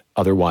overseen.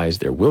 Otherwise,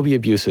 there will be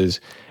abuses,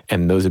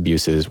 and those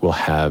abuses will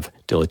have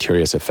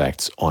deleterious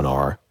effects on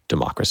our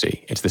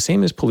democracy. It's the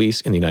same as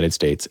police in the United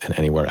States and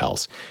anywhere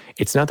else.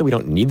 It's not that we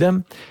don't need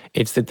them,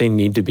 it's that they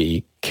need to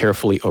be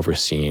carefully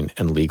overseen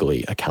and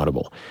legally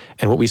accountable.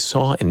 And what we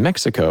saw in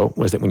Mexico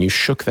was that when you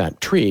shook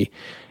that tree,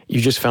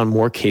 you just found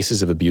more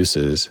cases of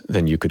abuses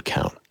than you could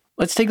count.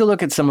 Let's take a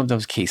look at some of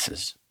those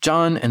cases.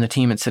 John and the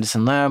team at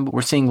Citizen Lab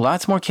were seeing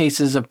lots more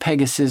cases of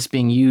Pegasus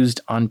being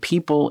used on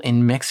people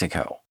in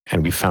Mexico.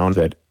 And we found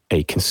that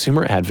a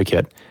consumer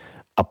advocate,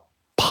 a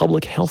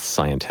public health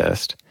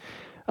scientist,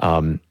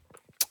 and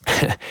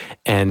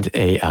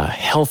a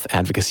health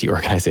advocacy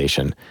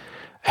organization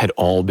had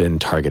all been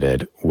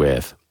targeted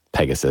with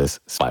Pegasus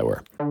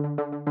spyware.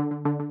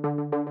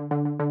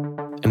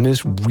 And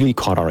this really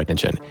caught our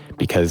attention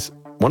because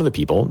one of the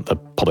people, the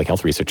public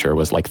health researcher,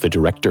 was like the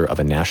director of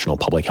a national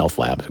public health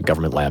lab, a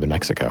government lab in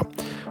Mexico.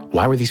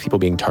 Why were these people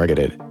being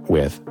targeted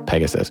with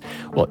Pegasus?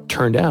 Well, it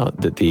turned out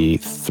that the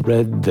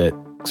thread that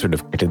sort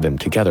of connected them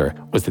together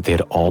was that they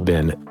had all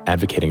been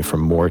advocating for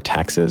more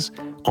taxes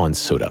on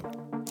soda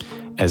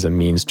as a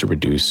means to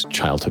reduce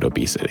childhood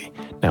obesity.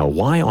 Now,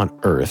 why on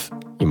earth,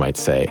 you might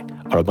say,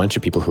 are a bunch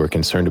of people who are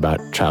concerned about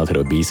childhood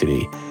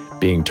obesity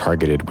being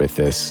targeted with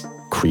this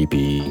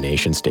creepy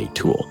nation-state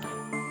tool?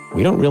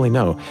 We don't really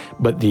know,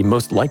 but the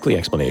most likely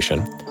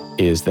explanation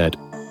is that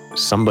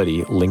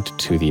somebody linked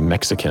to the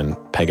Mexican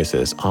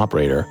Pegasus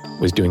operator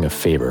was doing a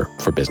favor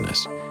for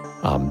business.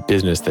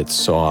 Business that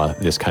saw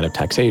this kind of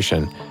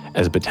taxation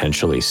as a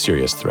potentially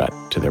serious threat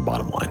to their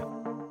bottom line.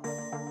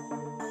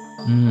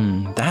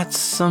 That's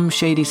some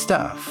shady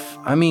stuff.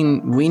 I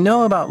mean, we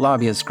know about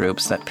lobbyist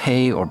groups that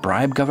pay or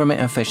bribe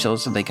government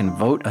officials so they can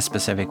vote a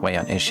specific way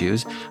on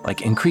issues,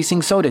 like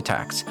increasing soda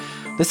tax.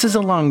 This is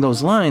along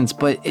those lines,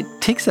 but it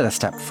takes it a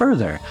step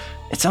further.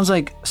 It sounds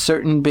like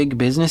certain big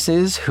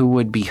businesses who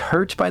would be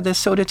hurt by this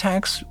soda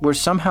tax were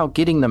somehow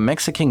getting the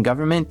Mexican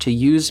government to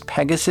use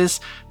Pegasus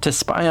to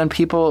spy on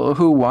people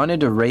who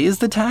wanted to raise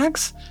the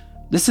tax?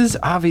 This is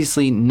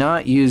obviously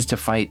not used to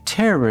fight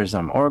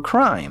terrorism or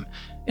crime.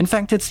 In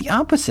fact, it's the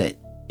opposite.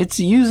 It's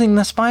using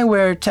the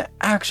spyware to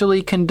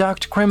actually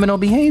conduct criminal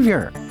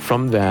behavior.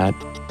 From that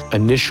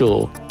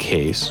initial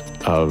case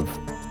of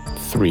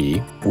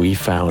 3, we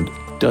found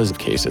dozens of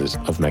cases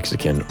of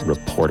Mexican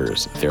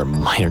reporters, their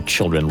minor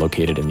children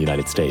located in the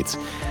United States,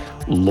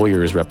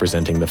 lawyers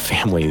representing the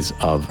families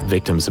of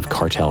victims of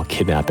cartel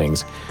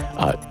kidnappings,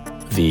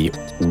 the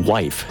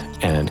wife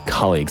and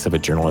colleagues of a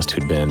journalist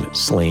who'd been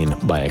slain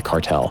by a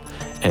cartel,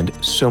 and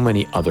so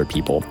many other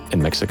people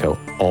in Mexico,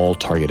 all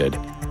targeted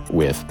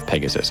with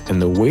Pegasus.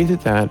 And the way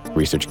that that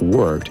research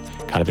worked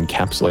kind of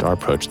encapsulated our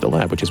approach to the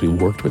lab, which is we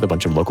worked with a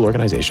bunch of local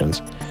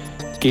organizations,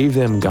 gave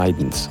them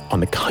guidance on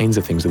the kinds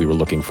of things that we were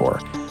looking for,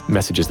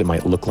 messages that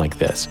might look like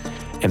this,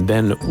 and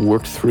then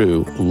worked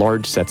through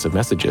large sets of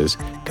messages,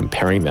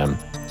 comparing them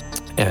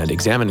and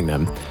examining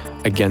them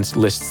against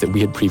lists that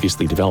we had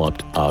previously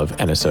developed of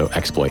NSO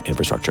exploit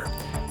infrastructure.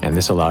 And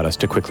this allowed us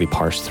to quickly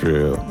parse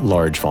through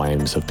large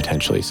volumes of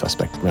potentially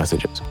suspect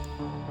messages.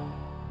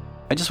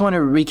 I just want to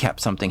recap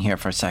something here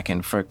for a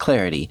second for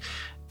clarity.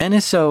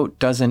 NSO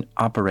doesn't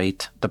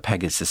operate the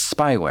Pegasus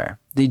spyware.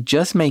 They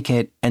just make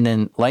it and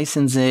then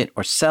license it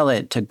or sell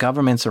it to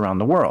governments around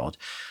the world.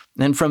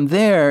 And from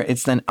there,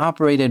 it's then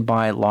operated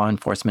by law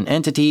enforcement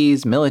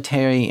entities,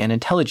 military, and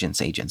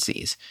intelligence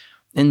agencies.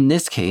 In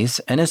this case,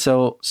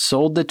 NSO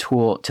sold the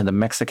tool to the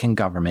Mexican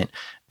government,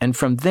 and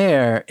from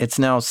there, it's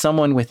now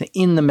someone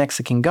within the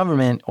Mexican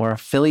government or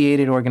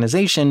affiliated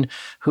organization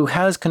who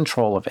has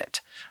control of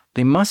it.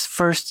 They must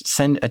first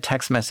send a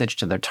text message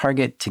to their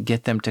target to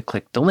get them to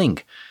click the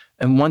link.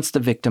 And once the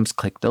victims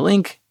click the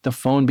link, the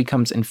phone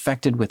becomes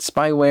infected with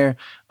spyware,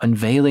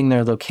 unveiling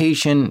their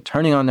location,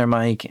 turning on their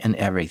mic, and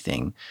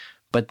everything.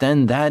 But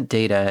then that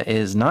data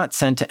is not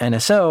sent to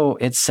NSO,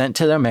 it's sent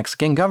to the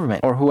Mexican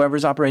government or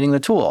whoever's operating the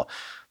tool.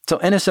 So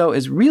NSO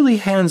is really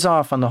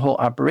hands-off on the whole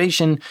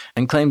operation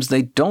and claims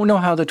they don't know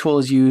how the tool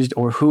is used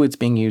or who it's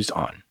being used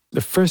on. The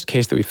first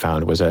case that we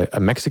found was a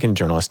Mexican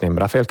journalist named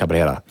Rafael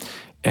Cabrera.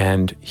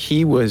 And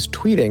he was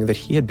tweeting that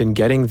he had been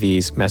getting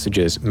these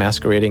messages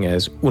masquerading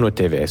as Uno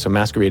TV, so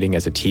masquerading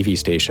as a TV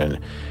station,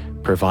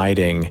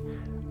 providing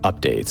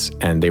updates.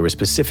 And they were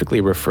specifically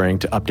referring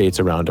to updates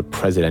around a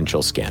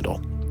presidential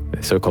scandal,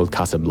 the so-called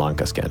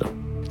Casablanca scandal.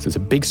 So it's a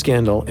big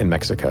scandal in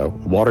Mexico,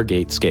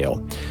 Watergate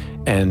scale.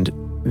 And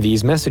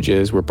these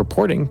messages were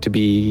purporting to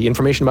be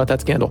information about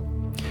that scandal.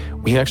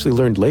 We actually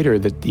learned later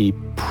that the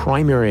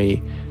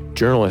primary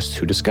journalist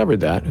who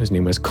discovered that, whose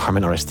name was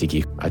Carmen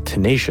Aristigui, a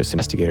tenacious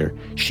investigator,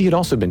 she had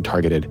also been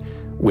targeted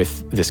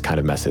with this kind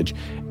of message.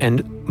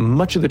 And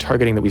much of the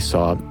targeting that we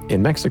saw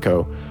in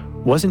Mexico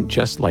wasn't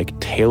just like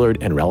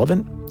tailored and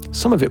relevant.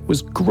 Some of it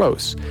was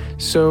gross.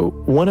 So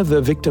one of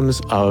the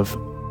victims of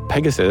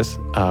Pegasus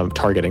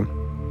targeting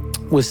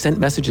was sent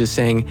messages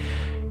saying,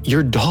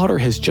 "Your daughter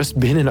has just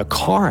been in a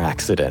car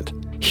accident.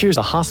 Here's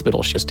a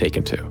hospital she was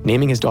taken to,"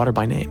 naming his daughter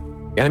by name.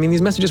 And I mean,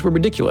 these messages were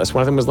ridiculous.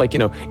 One of them was like,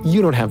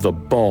 you don't have the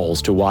balls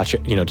to watch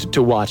it,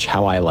 to watch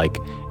how I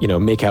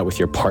make out with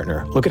your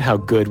partner. Look at how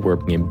good we're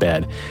in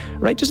bed,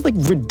 right? Just like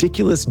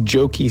ridiculous,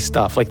 jokey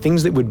stuff, like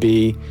things that would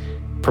be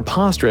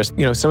preposterous.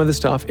 Some of the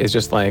stuff is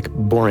just like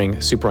boring,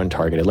 super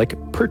untargeted, like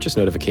purchase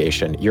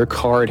notification. Your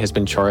card has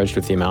been charged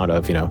with the amount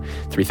of,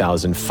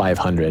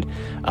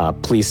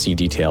 $3,500. Please see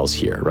details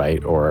here,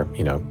 right? Or,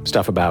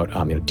 stuff about,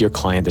 dear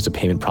client, there's a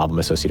payment problem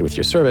associated with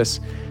your service.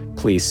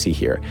 Please see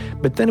here.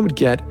 But then it would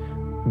get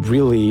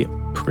really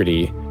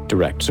pretty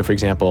direct. So for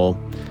example,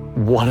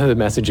 one of the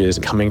messages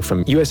coming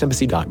from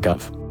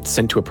usembassy.gov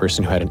sent to a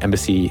person who had an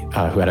embassy,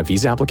 who had a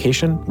visa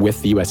application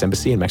with the U.S.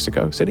 Embassy in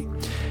Mexico City.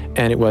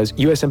 And it was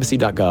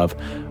usembassy.gov,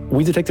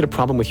 "We detected a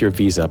problem with your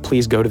visa.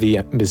 Please go to the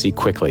embassy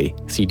quickly.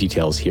 See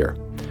details here."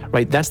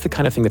 Right? That's the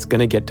kind of thing that's going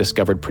to get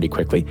discovered pretty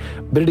quickly.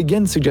 But it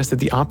again suggests that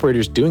the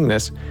operators doing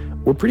this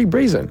were pretty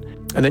brazen.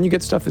 And then you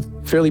get stuff that's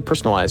fairly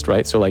personalized,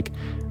 right? So like,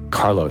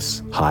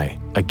 "Carlos, hi.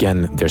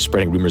 Again, they're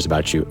spreading rumors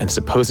about you, and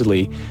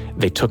supposedly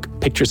they took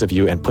pictures of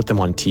you and put them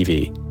on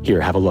TV. Here,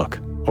 have a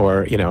look."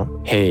 Or,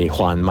 "Hey,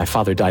 Juan, my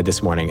father died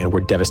this morning and we're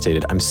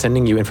devastated. I'm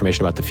sending you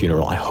information about the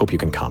funeral. I hope you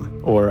can come."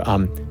 Or,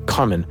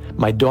 "Carmen,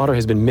 my daughter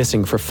has been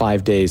missing for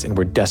 5 days and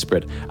we're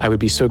desperate. I would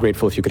be so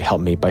grateful if you could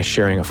help me by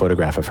sharing a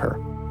photograph of her."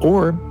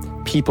 Or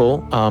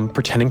people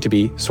pretending to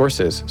be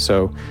sources.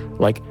 So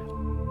like,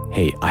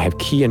 "Hey, I have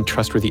key and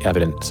trustworthy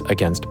evidence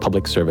against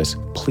public service.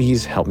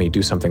 Please help me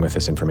do something with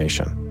this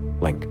information."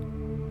 Link.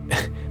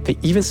 They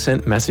even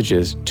sent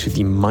messages to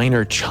the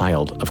minor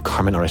child of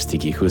Carmen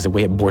Aristigui, who is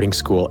away at boarding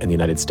school in the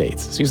United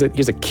States. So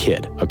he's a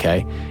kid,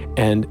 okay?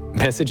 And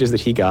messages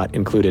that he got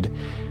included,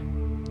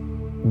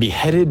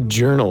 "Beheaded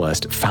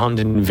journalist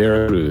found in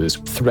Veracruz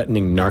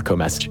threatening narco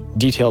message,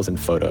 details and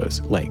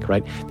photos." Link,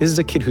 right? This is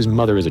a kid whose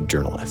mother is a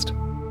journalist.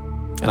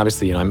 And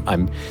obviously,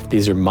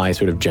 these are my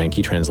sort of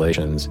janky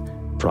translations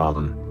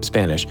from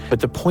Spanish. But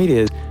the point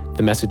is,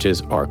 the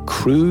messages are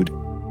crude,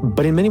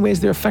 but in many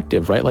ways they're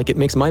effective, right? Like it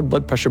makes my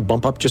blood pressure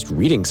bump up just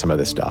reading some of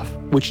this stuff,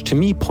 which to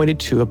me pointed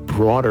to a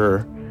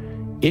broader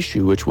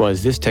issue, which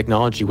was this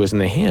technology was in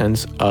the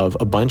hands of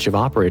a bunch of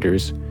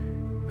operators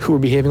who were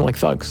behaving like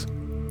thugs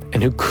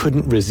and who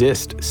couldn't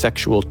resist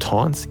sexual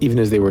taunts even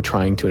as they were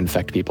trying to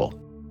infect people.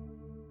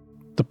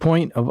 The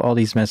point of all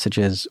these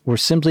messages were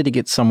simply to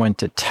get someone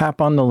to tap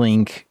on the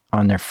link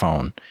on their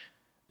phone.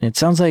 It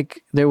sounds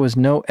like there was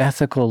no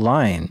ethical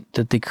line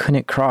that they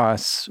couldn't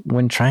cross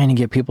when trying to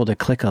get people to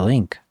click a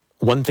link.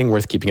 One thing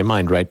worth keeping in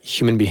mind, right?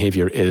 Human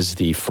behavior is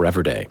the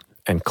forever day.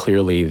 And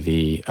clearly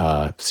the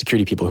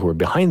security people who were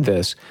behind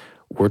this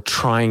were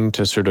trying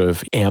to sort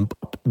of amp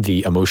up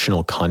the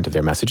emotional content of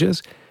their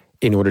messages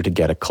in order to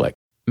get a click.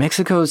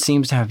 Mexico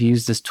seems to have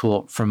used this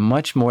tool for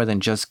much more than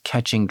just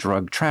catching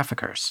drug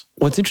traffickers.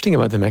 What's interesting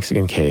about the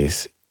Mexican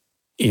case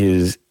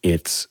is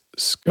its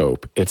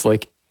scope. It's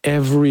like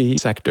every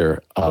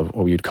sector of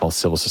what we would call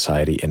civil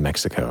society in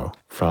Mexico,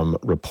 from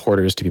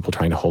reporters to people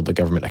trying to hold the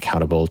government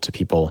accountable to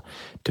people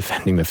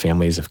defending the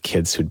families of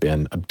kids who'd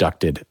been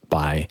abducted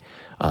by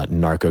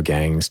narco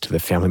gangs to the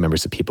family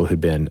members of people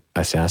who'd been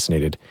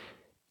assassinated.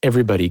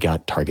 Everybody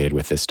got targeted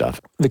with this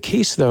stuff. The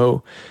case,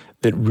 though,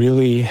 that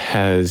really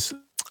has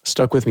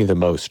stuck with me the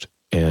most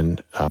in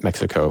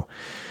Mexico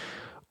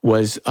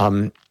was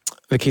the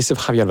case of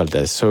Javier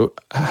Valdez. So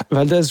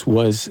Valdez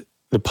was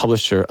the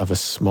publisher of a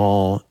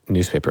small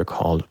newspaper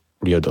called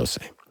Rio Doce,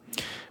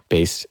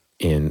 based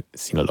in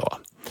Sinaloa.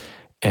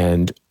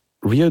 And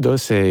Rio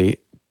Doce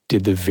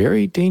did the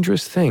very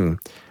dangerous thing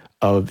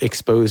of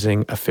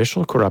exposing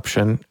official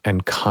corruption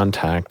and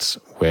contacts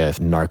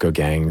with narco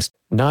gangs.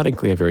 Not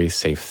exactly a very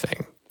safe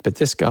thing. But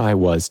this guy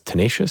was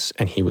tenacious,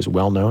 and he was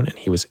well-known, and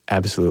he was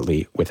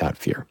absolutely without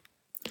fear.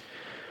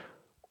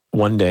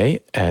 One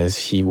day, as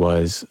he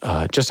was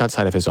just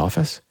outside of his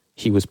office,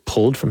 he was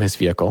pulled from his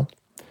vehicle,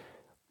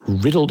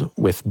 riddled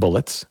with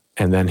bullets,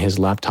 and then his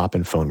laptop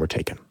and phone were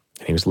taken.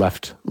 And he was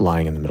left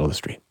lying in the middle of the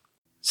street.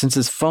 Since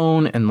his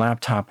phone and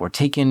laptop were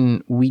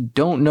taken, we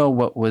don't know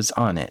what was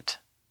on it.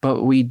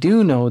 But we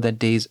do know that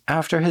days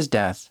after his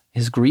death,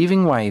 his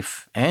grieving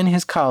wife and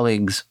his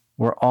colleagues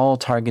were all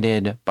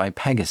targeted by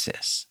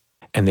Pegasus.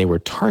 And they were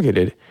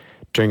targeted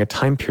during a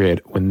time period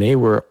when they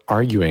were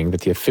arguing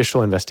that the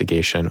official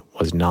investigation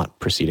was not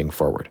proceeding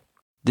forward.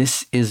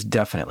 This is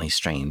definitely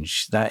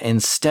strange, that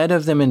instead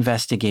of them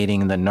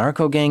investigating the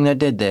narco gang that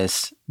did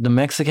this, the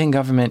Mexican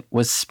government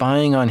was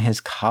spying on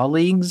his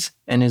colleagues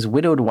and his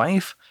widowed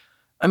wife.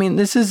 I mean,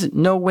 this is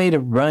no way to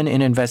run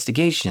an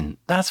investigation,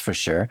 that's for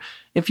sure.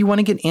 If you want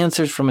to get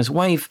answers from his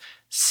wife,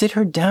 sit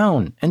her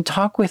down and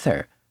talk with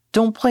her.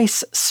 Don't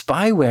place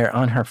spyware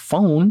on her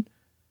phone.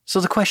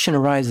 So the question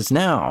arises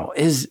now,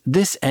 is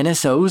this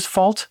NSO's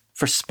fault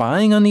for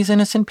spying on these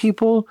innocent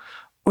people,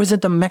 or is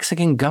it the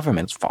Mexican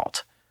government's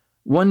fault?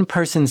 One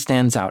person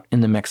stands out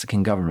in the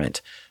Mexican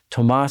government,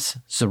 Tomas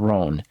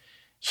Zurron.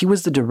 He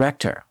was the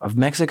director of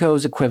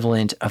Mexico's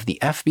equivalent of the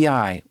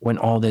FBI when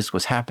all this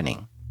was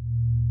happening.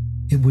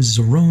 It was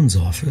Zurron's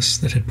office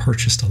that had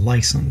purchased a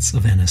license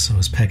of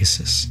NSO's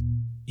Pegasus.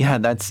 Yeah,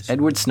 that's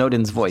Edward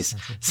Snowden's voice.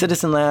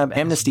 Citizen Lab,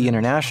 Amnesty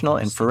International,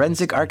 and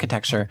Forensic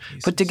Architecture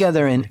put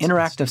together an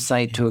interactive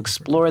site to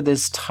explore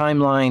this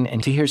timeline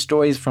and to hear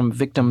stories from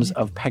victims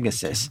of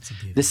Pegasus.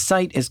 This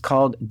site is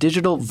called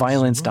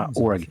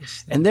digitalviolence.org,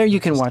 and there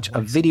you can watch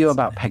a video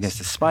about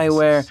Pegasus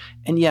spyware,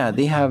 and yeah,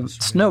 they have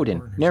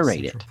Snowden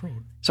narrate it.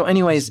 So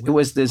anyways, it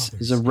was this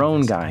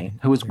Zurron guy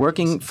who was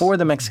working for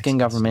the Mexican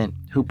government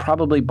who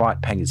probably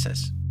bought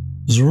Pegasus.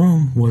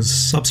 Zurron was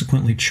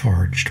subsequently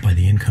charged by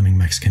the incoming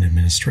Mexican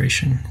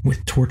administration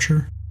with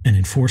torture and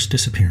enforced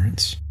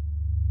disappearance.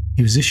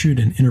 He was issued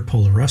an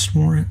Interpol arrest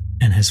warrant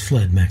and has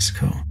fled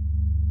Mexico.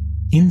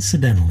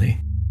 Incidentally,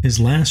 his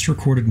last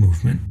recorded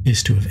movement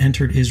is to have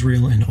entered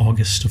Israel in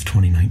August of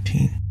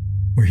 2019,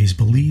 where he's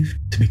believed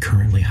to be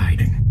currently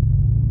hiding.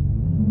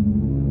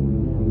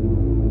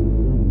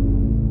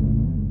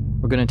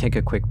 We're going to take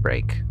a quick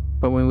break,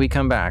 but when we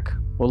come back,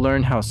 we'll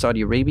learn how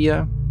Saudi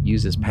Arabia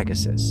uses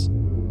Pegasus.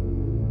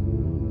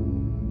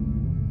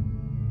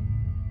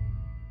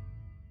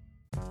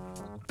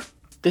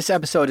 This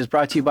episode is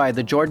brought to you by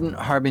the Jordan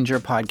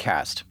Harbinger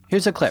podcast.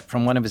 Here's a clip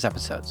from one of his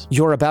episodes.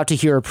 You're about to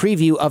hear a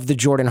preview of the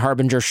Jordan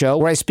Harbinger Show,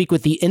 where I speak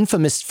with the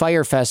infamous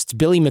Fyre Fest's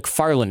Billy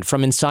McFarland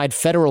from inside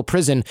federal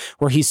prison,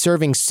 where he's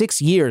serving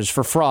 6 years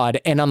for fraud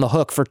and on the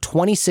hook for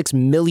 $26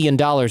 million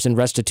in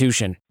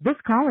restitution. This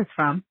call is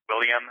from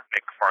William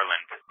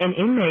McFarland, an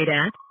inmate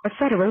at a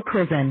federal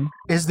prison.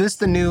 Is this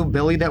the new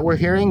Billy that we're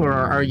hearing, or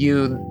are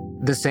you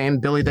the same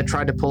Billy that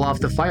tried to pull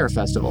off the Fyre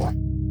Festival?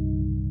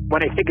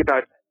 When I think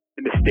about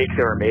the mistakes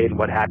that were made and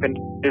what happened,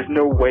 there's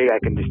no way I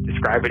can just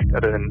describe it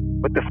other than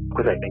what the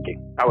was I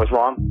thinking? I was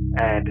wrong,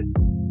 and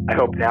I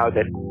hope now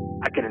that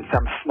I can in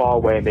some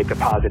small way make a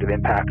positive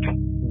impact.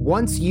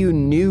 Once you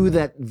knew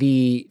that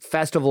the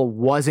festival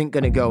wasn't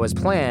going to go as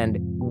planned,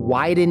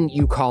 why didn't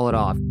you call it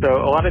off? So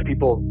a lot of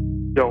people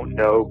don't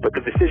know, but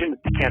the decision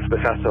to cancel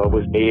the festival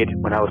was made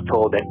when I was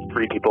told that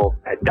 3 people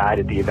had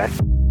died at the event.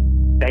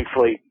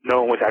 Thankfully,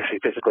 no one was actually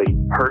physically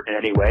hurt in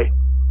any way.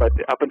 But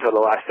up until the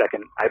last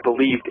second, I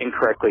believed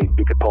incorrectly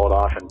we could pull it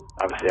off, and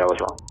obviously I was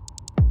wrong.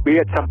 We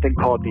had something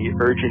called the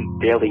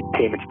Urgent Daily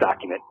Payments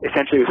Document.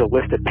 Essentially, it was a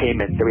list of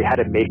payments that we had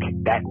to make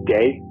that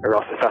day, or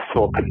else the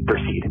festival couldn't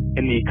proceed.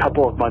 In the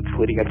couple of months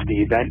leading up to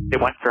the event,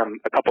 it went from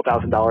a couple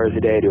 $1,000s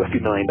a day to a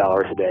few $1 million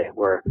a day,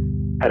 where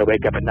had to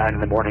wake up at 9 in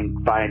the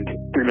morning, find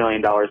 $3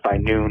 million by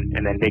noon,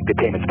 and then make the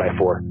payments by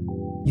 4.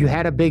 You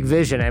had a big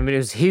vision. I mean, it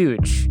was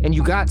huge. And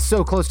you got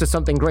so close to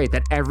something great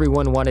that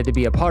everyone wanted to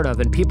be a part of,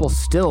 and people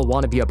still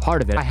want to be a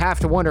part of it. I have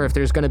to wonder if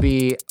there's going to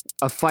be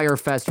a Fyre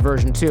Fest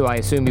version 2. I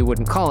assume you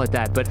wouldn't call it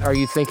that, but are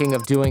you thinking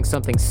of doing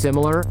something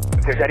similar?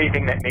 If there's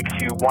anything that makes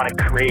you want to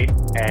create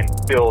and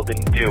build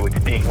and do, it's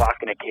being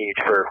locked in a cage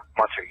for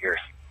months or years.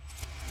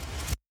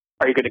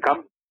 Are you going to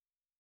come?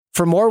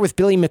 For more with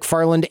Billy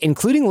McFarland,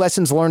 including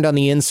lessons learned on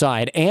the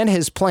inside and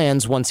his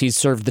plans once he's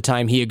served the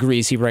time he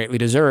agrees he rightly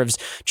deserves,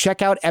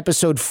 check out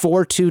episode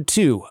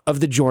 422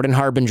 of The Jordan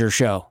Harbinger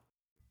Show.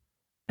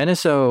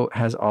 NSO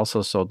has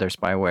also sold their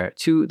spyware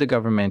to the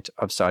government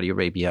of Saudi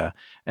Arabia,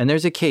 and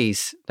there's a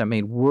case that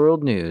made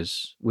world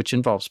news, which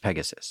involves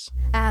Pegasus.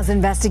 As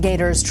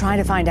investigators try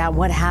to find out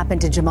what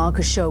happened to Jamal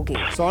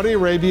Khashoggi. Saudi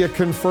Arabia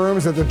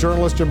confirms that the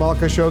journalist Jamal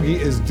Khashoggi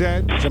is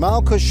dead.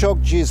 Jamal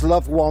Khashoggi's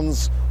loved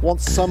ones want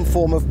some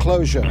form of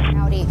closure.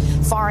 Saudi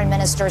foreign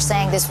minister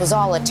saying this was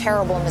all a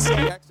terrible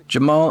mistake.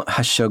 Jamal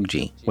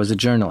Khashoggi was a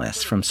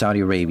journalist from Saudi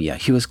Arabia.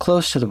 He was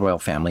close to the royal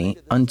family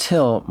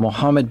until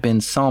Mohammed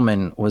bin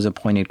Salman was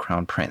appointed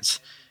crown prince.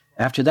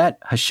 After that,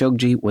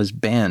 Khashoggi was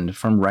banned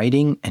from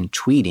writing and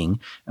tweeting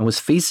and was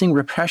facing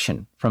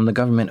repression from the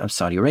government of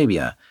Saudi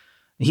Arabia.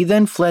 He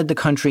then fled the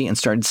country and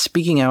started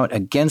speaking out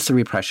against the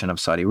repression of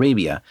Saudi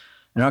Arabia.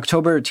 In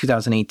October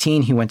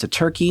 2018, he went to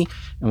Turkey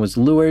and was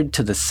lured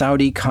to the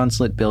Saudi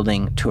consulate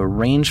building to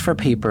arrange for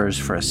papers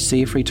for a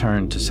safe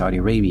return to Saudi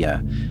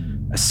Arabia.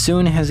 As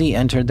soon as he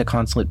entered the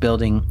consulate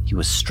building, he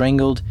was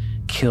strangled,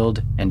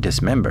 killed, and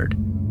dismembered.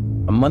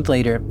 A month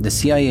later, the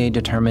CIA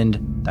determined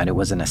that it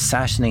was an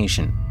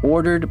assassination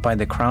ordered by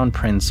the Crown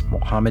Prince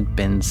Mohammed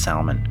bin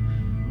Salman.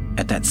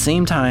 At that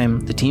same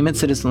time, the team at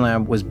Citizen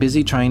Lab was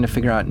busy trying to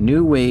figure out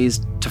new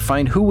ways to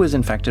find who was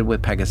infected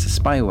with Pegasus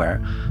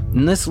spyware,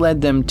 and this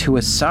led them to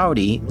a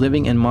Saudi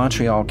living in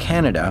Montreal,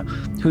 Canada,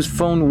 whose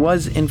phone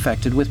was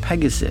infected with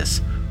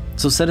Pegasus.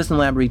 So Citizen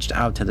Lab reached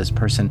out to this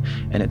person,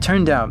 and it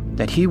turned out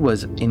that he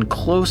was in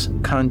close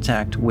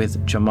contact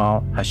with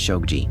Jamal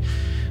Khashoggi,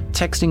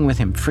 texting with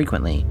him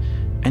frequently.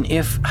 And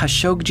if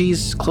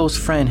Khashoggi's close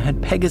friend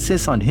had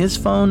Pegasus on his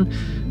phone,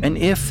 and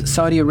if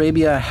Saudi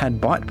Arabia had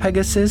bought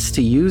Pegasus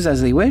to use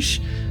as they wish,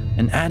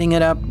 and adding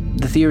it up,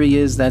 the theory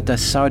is that the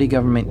Saudi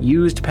government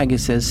used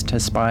Pegasus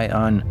to spy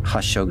on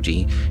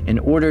Khashoggi in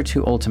order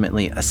to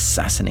ultimately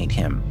assassinate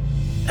him.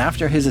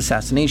 After his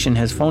assassination,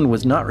 his phone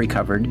was not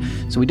recovered,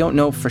 so we don't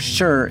know for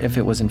sure if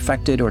it was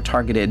infected or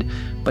targeted,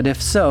 but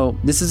if so,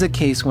 this is a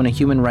case when a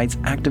human rights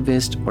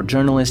activist or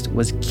journalist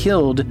was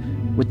killed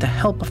with the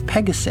help of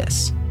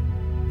Pegasus.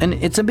 And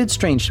it's a bit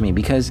strange to me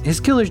because his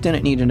killers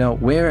didn't need to know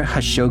where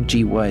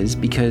Khashoggi was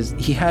because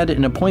he had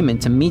an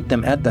appointment to meet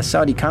them at the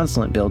Saudi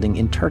consulate building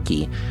in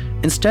Turkey.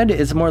 Instead,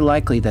 it's more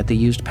likely that they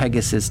used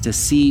Pegasus to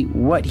see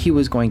what he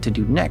was going to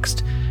do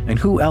next and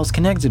who else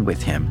connected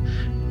with him.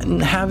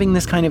 And having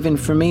this kind of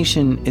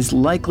information is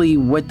likely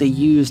what they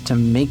used to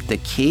make the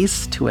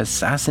case to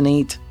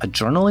assassinate a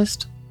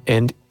journalist.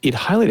 And it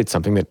highlighted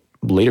something that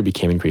later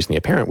became increasingly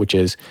apparent, which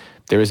is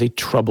there is a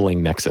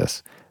troubling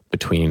nexus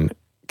between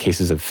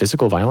cases of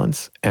physical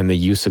violence and the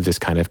use of this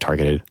kind of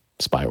targeted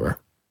spyware,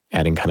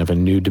 adding kind of a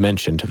new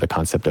dimension to the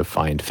concept of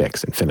find,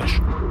 fix, and finish.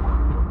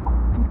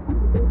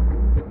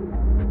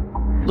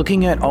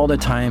 Looking at all the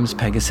times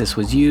Pegasus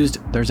was used,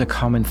 there's a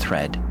common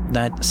thread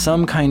that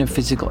some kind of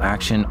physical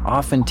action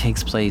often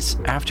takes place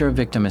after a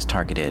victim is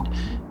targeted.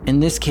 In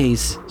this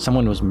case,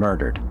 someone was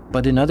murdered,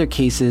 but in other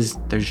cases,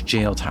 there's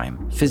jail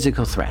time,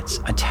 physical threats,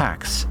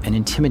 attacks, and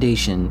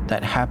intimidation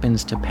that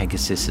happens to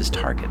Pegasus's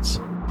targets.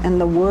 And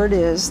the word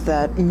is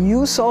that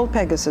you sold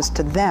Pegasus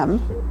to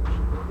them,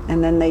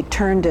 and then they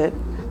turned it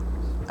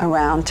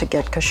around to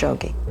get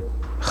Khashoggi.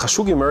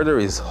 Khashoggi murder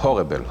is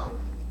horrible,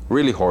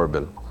 really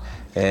horrible.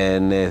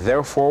 And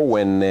therefore,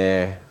 when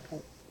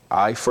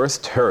I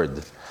first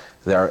heard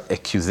there are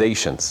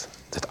accusations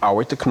that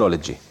our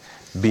technology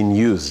being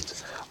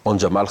used on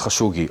Jamal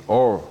Khashoggi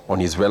or on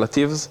his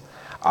relatives,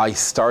 I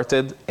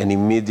started an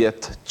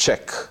immediate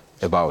check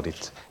about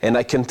it. And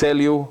I can tell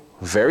you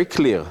very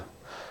clear,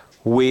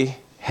 we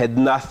had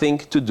nothing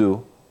to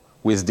do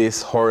with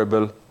this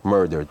horrible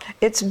murder.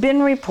 It's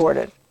been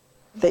reported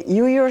that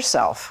you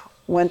yourself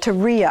went to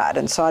Riyadh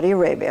in Saudi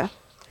Arabia.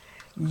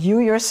 You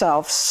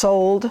yourself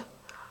sold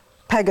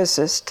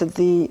Pegasus to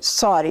the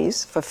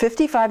Saudis for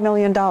 $55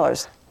 million.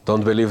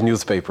 Don't believe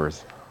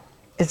newspapers.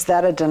 Is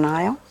that a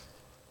denial?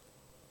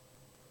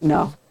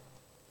 No.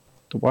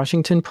 The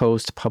Washington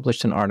Post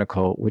published an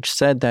article which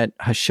said that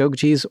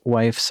Khashoggi's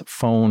wife's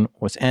phone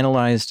was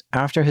analyzed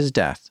after his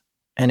death,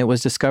 and it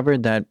was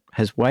discovered that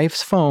his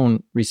wife's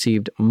phone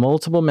received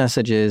multiple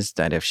messages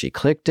that if she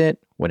clicked it,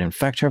 would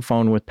infect her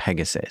phone with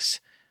Pegasus.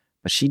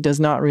 But she does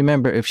not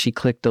remember if she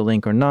clicked the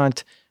link or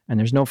not, and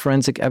there's no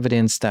forensic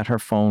evidence that her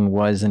phone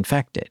was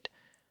infected.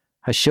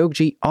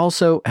 Khashoggi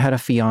also had a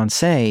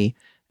fiancée,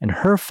 and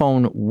her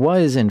phone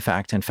was in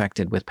fact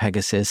infected with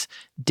Pegasus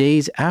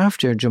days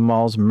after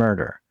Jamal's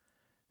murder.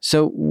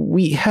 So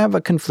we have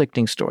a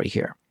conflicting story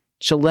here.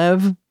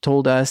 Shalev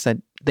told us that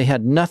they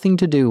had nothing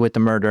to do with the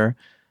murder,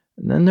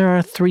 then there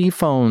are 3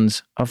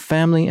 phones of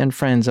family and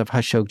friends of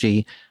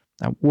Khashoggi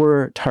that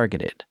were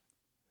targeted.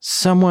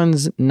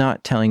 Someone's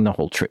not telling the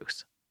whole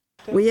truth.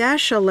 We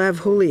asked Shalev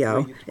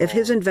Julio if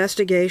his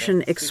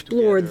investigation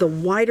explored the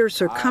wider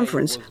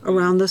circumference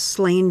around the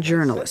slain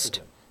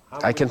journalist.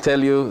 I can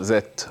tell you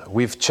that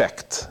we've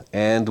checked,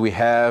 and we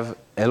have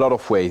a lot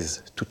of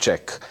ways to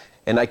check.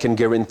 And I can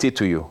guarantee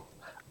to you,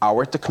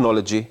 our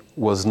technology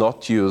was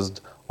not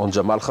used on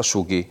Jamal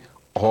Khashoggi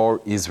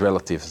or his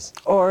relatives.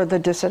 Or the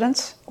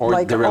dissidents? Or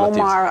like the relatives.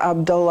 Omar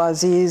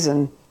Abdulaziz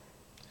and...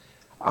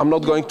 I'm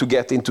not going to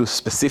get into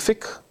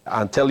specific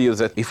and tell you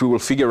that if we will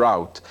figure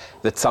out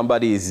that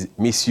somebody is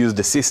misused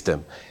the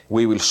system,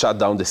 we will shut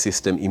down the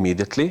system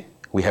immediately.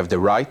 We have the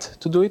right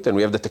to do it, and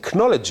we have the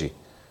technology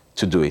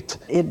to do it.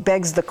 It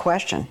begs the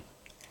question,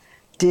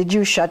 did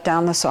you shut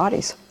down the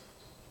Saudis?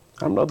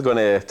 I'm not going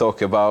to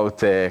talk about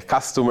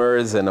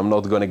customers, and I'm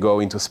not going to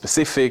go into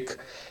specific.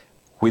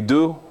 We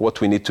do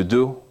what we need to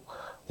do.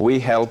 We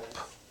help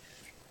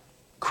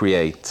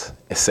create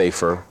a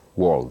safer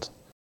world.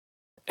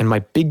 And my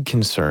big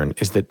concern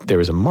is that there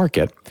is a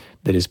market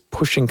that is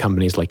pushing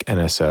companies like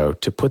NSO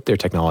to put their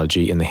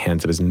technology in the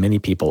hands of as many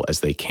people as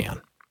they can.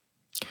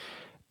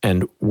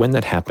 And when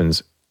that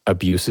happens,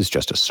 abuse is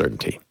just a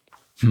certainty.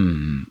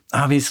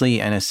 Obviously,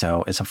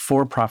 NSO is a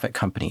for-profit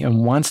company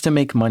and wants to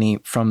make money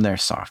from their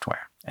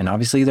software. And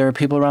obviously, there are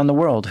people around the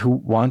world who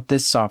want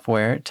this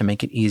software to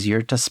make it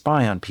easier to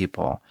spy on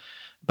people.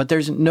 But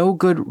there's no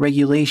good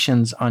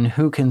regulations on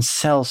who can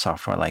sell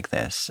software like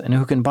this and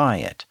who can buy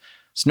it.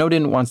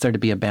 Snowden wants there to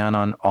be a ban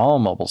on all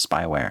mobile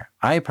spyware.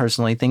 I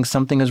personally think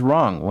something is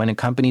wrong when a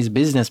company's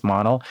business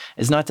model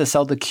is not to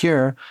sell the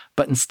cure,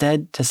 but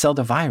instead to sell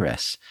the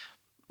virus.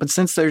 But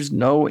since there's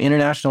no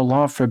international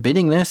law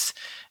forbidding this,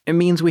 it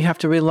means we have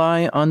to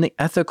rely on the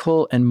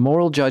ethical and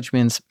moral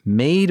judgments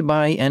made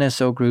by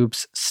NSO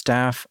Group's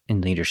staff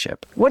and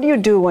leadership. What do you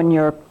do when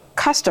your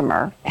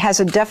customer has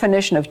a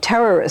definition of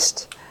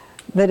terrorist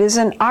that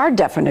isn't our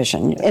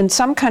definition? In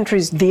some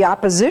countries, the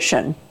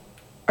opposition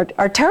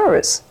are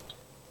terrorists.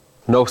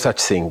 No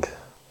such thing.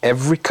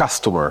 Every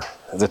customer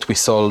that we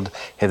sold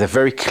had a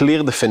very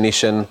clear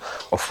definition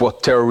of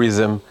what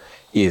terrorism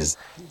is.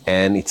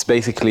 And it's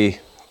basically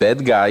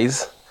bad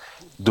guys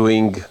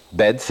doing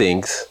bad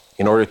things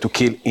in order to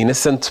kill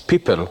innocent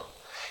people,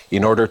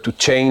 in order to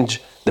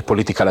change the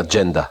political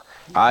agenda.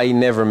 I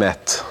never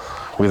met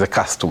with a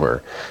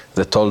customer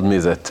that told me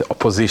that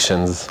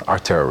oppositions are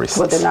terrorists.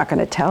 Well, they're not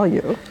going to tell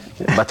you.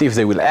 But if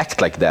they will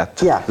act like that,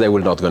 they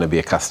will not going to be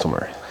a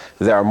customer.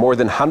 There are more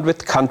than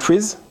 100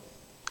 countries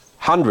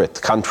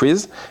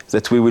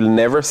that we will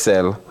never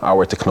sell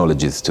our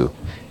technologies to.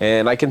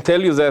 And I can tell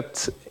you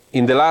that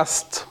in the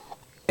last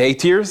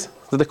 8 years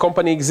that the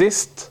company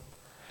exists,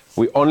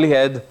 we only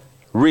had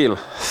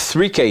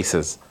 3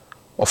 cases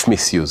of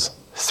misuse.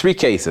 3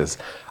 cases.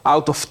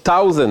 Out of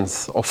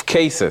thousands of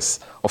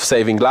cases of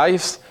saving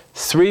lives,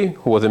 3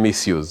 was a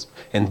misuse.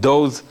 And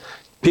those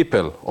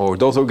people or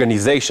those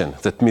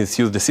organizations that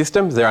misuse the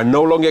system, they are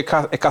no longer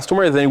a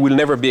customer, they will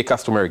never be a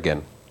customer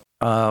again.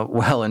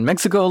 Well, in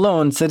Mexico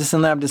alone,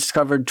 Citizen Lab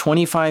discovered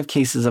 25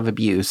 cases of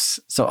abuse.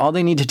 So all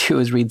they need to do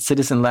is read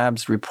Citizen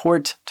Lab's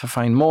report to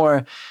find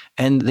more.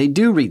 And they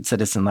do read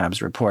Citizen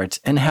Lab's report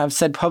and have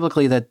said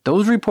publicly that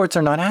those reports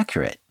are not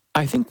accurate.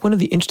 I think one of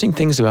the interesting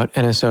things about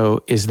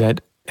NSO is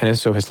that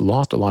NSO has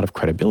lost a lot of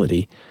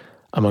credibility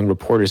among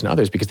reporters and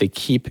others because they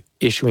keep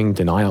issuing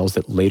denials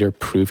that later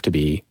prove to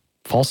be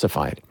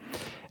falsified.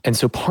 And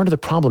so part of the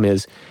problem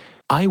is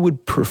I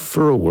would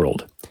prefer a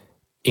world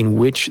in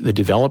which the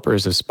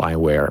developers of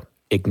spyware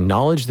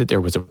acknowledge that there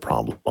was a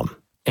problem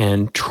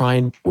and try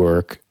and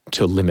work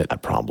to limit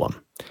that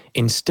problem.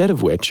 Instead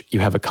of which, you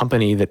have a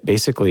company that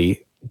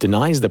basically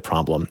denies the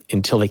problem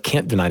until they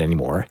can't deny it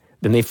anymore.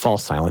 Then they fall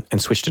silent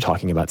and switch to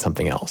talking about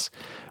something else,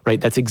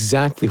 right? That's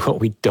exactly what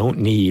we don't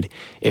need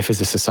if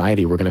as a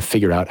society we're going to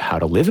figure out how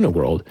to live in a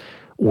world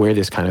where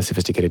this kind of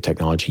sophisticated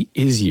technology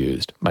is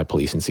used by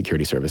police and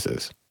security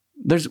services.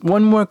 There's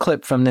one more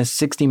clip from this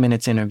 60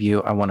 Minutes interview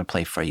I want to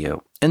play for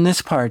you. In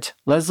this part,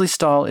 Leslie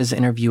Stahl is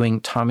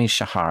interviewing Tommy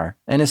Shahar,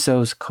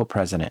 NSO's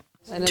co-president.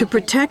 To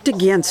protect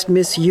against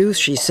misuse,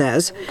 she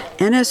says,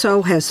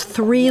 NSO has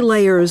 3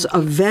 layers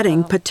of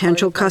vetting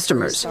potential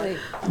customers.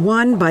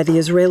 One by the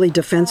Israeli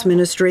Defense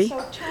Ministry,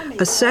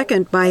 a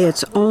second by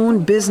its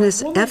own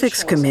Business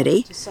Ethics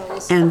Committee,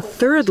 and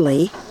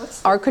thirdly,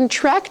 our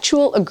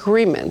contractual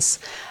agreements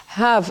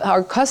have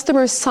our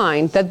customers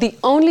sign that the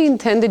only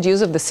intended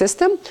use of the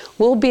system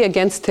will be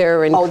against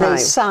terror and crime. Oh, they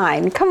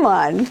sign. Come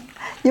on.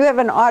 You have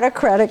an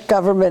autocratic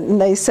government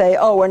and they say,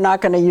 oh, we're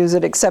not going to use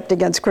it except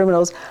against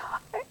criminals.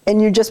 And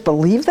you just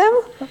believe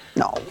them?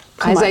 No.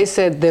 As I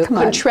said, the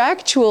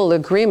contractual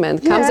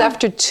agreement comes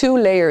after 2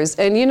 layers.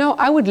 And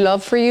I would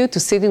love for you to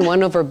sit in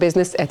one of our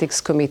business ethics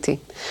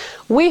committee.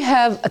 We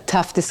have a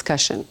tough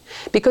discussion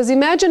because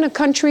imagine a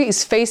country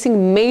is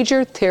facing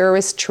major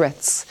terrorist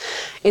threats.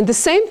 In the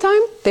same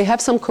time, they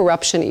have some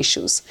corruption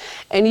issues.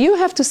 And you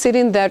have to sit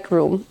in that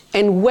room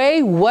and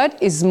weigh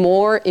what is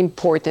more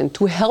important,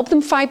 to help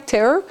them fight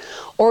terror,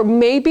 or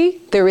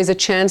maybe there is a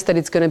chance that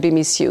it's going to be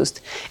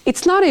misused.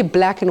 It's not a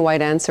black and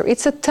white answer.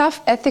 It's a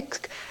tough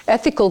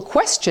ethical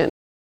question.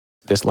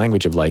 This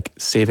language of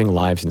saving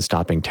lives and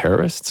stopping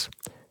terrorists,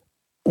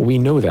 we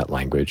know that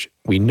language.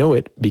 We know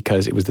it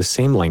because it was the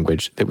same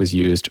language that was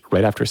used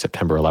right after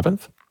September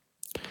 11th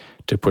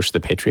to push the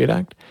Patriot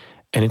Act.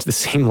 And it's the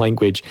same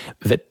language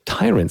that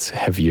tyrants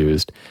have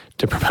used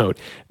to promote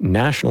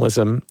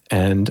nationalism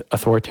and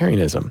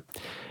authoritarianism.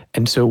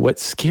 And so what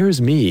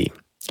scares me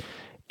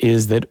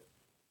is that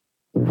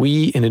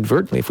we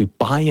inadvertently, if we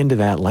buy into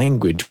that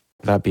language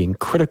without being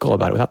critical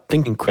about it, without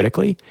thinking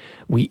critically,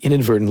 we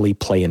inadvertently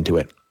play into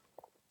it.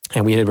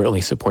 And we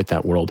inadvertently support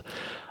that world.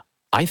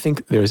 I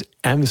think there's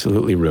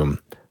absolutely room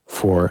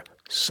for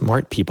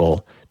smart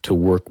people to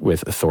work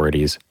with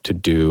authorities to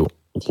do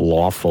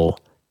lawful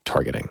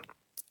targeting.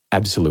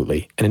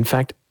 Absolutely. And in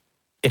fact,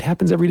 it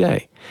happens every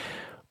day.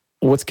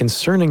 What's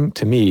concerning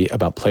to me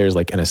about players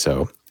like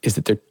NSO is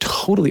that they're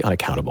totally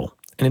unaccountable.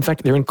 And in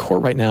fact, they're in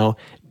court right now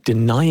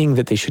denying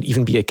that they should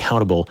even be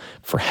accountable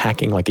for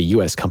hacking like a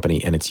US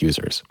company and its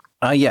users.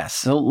 Yes,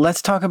 so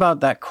let's talk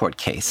about that court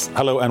case.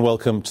 Hello and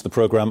welcome to the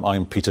program.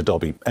 I'm Peter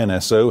Dobby.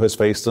 NSO has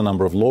faced a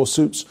number of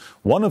lawsuits,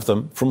 one of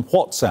them from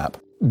WhatsApp.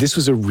 This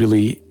was a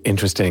really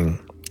interesting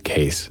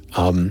case.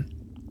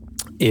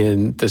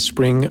 In the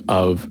spring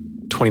of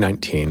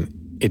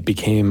 2019, it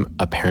became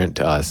apparent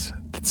to us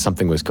that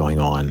something was going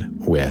on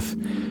with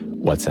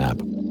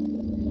WhatsApp.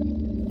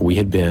 We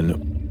had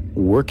been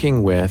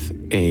working with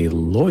a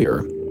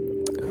lawyer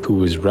who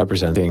was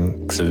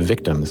representing the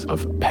victims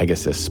of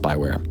Pegasus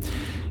spyware.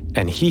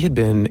 And he had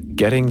been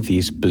getting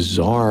these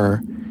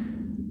bizarre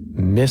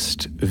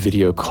missed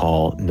video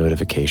call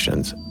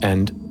notifications.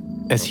 And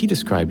as he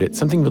described it,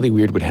 something really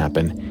weird would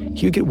happen.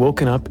 He would get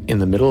woken up in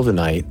the middle of the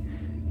night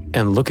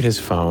and look at his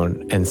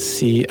phone and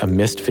see a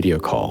missed video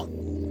call.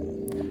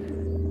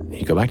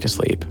 He'd go back to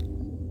sleep.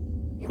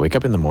 He'd wake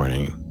up in the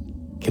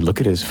morning. He'd look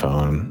at his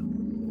phone.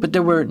 But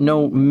there were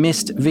no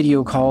missed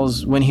video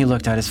calls when he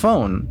looked at his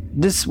phone.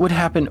 This would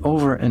happen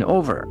over and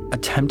over.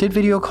 Attempted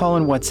video call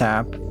in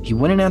WhatsApp, he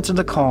wouldn't answer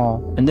the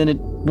call, and then it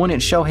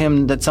wouldn't show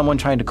him that someone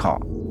tried to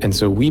call. And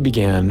so we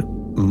began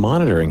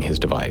monitoring his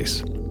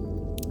device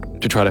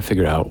to try to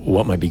figure out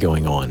what might be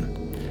going on.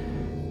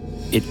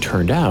 It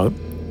turned out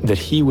that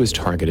he was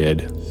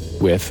targeted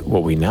with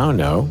what we now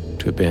know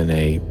to have been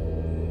a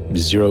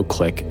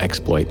zero-click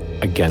exploit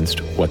against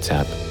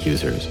WhatsApp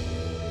users.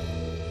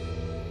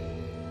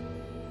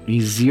 A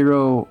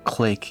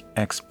zero-click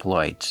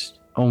exploit.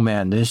 Oh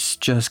man, this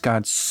just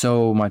got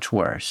so much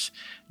worse.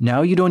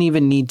 Now you don't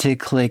even need to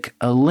click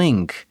a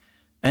link.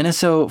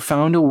 NSO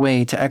found a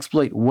way to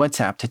exploit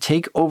WhatsApp to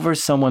take over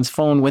someone's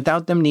phone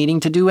without them needing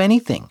to do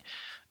anything.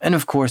 And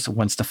of course,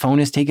 once the phone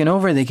is taken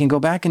over, they can go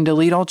back and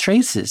delete all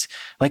traces,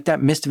 like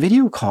that missed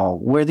video call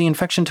where the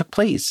infection took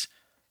place.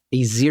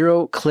 A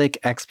zero-click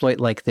exploit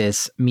like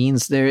this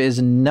means there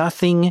is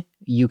nothing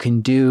you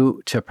can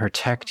do to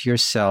protect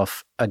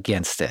yourself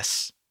against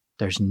this.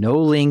 There's no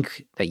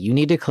link that you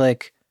need to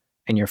click,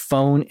 and your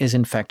phone is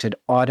infected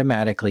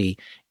automatically,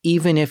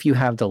 even if you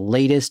have the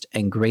latest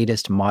and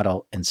greatest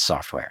model in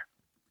software.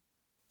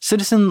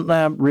 Citizen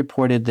Lab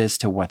reported this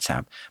to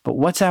WhatsApp, but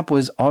WhatsApp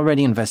was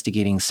already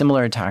investigating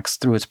similar attacks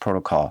through its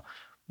protocol.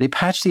 They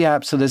patched the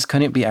app so this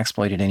couldn't be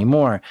exploited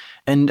anymore,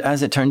 and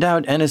as it turned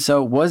out,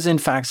 NSO was in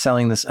fact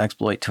selling this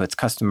exploit to its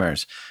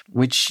customers,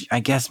 which I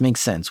guess makes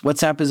sense.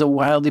 WhatsApp is a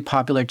wildly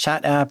popular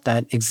chat app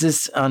that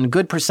exists on a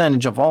good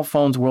percentage of all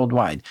phones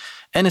worldwide.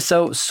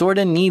 NSO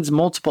sorta needs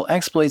multiple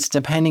exploits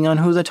depending on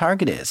who the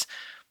target is.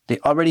 They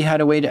already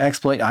had a way to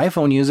exploit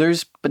iPhone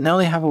users, but now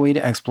they have a way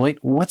to exploit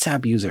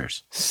WhatsApp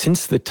users.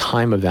 Since the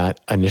time of that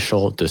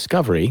initial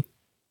discovery,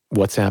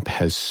 WhatsApp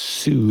has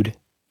sued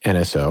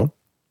NSO.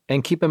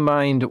 And keep in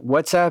mind,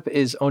 WhatsApp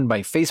is owned by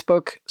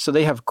Facebook, so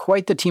they have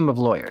quite the team of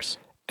lawyers.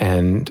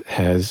 And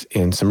has,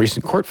 in some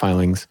recent court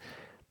filings,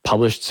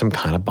 published some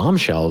kind of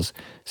bombshells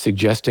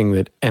suggesting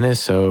that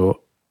NSO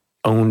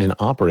owned and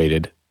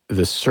operated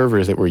the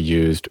servers that were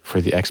used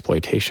for the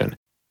exploitation.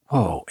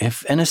 Whoa,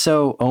 if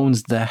NSO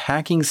owns the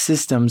hacking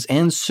systems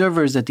and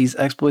servers that these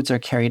exploits are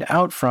carried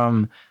out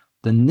from,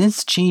 then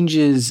this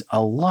changes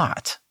a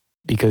lot.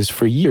 Because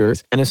for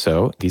years,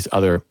 NSO, these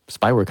other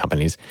spyware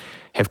companies,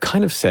 have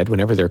kind of said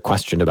whenever they're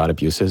questioned about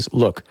abuses,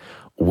 look,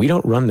 we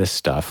don't run this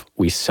stuff,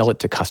 we sell it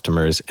to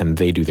customers and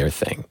they do their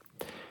thing.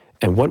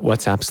 And what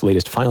WhatsApp's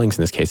latest filings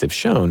in this case have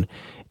shown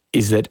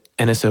is that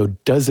NSO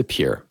does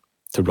appear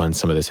to run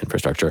some of this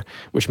infrastructure,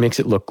 which makes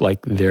it look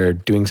like they're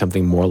doing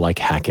something more like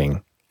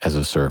hacking as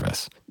a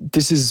service.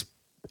 This is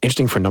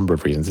interesting for a number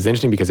of reasons. It's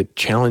interesting because it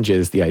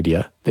challenges the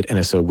idea that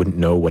NSO wouldn't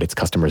know what its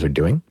customers are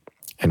doing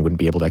and wouldn't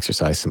be able to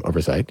exercise some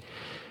oversight.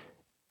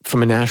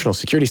 From a national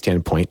security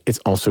standpoint, it's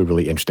also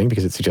really interesting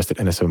because it suggests that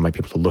NSO might be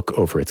able to look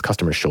over its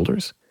customers'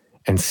 shoulders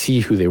and see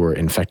who they were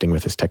infecting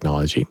with this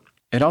technology.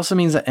 It also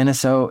means that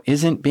NSO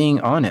isn't being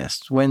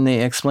honest when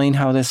they explain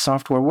how this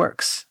software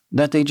works,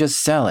 that they just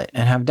sell it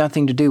and have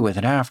nothing to do with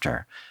it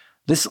after.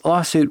 This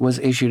lawsuit was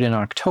issued in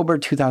October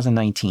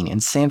 2019 in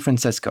San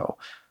Francisco,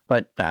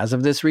 but as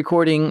of this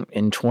recording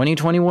in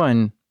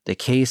 2021, the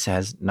case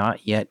has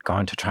not yet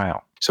gone to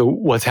trial. So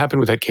what's happened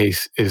with that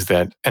case is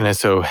that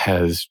NSO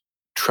has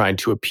tried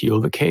to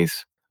appeal the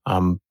case,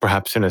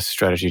 perhaps in a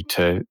strategy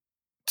to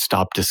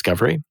stop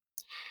discovery.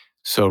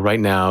 So right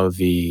now,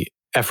 the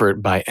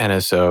effort by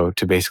NSO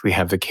to basically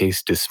have the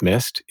case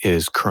dismissed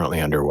is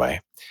currently underway.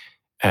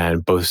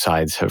 And both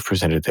sides have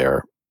presented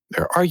their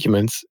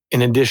arguments.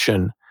 In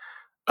addition,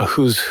 a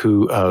who's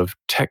who of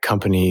tech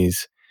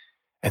companies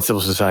and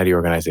civil society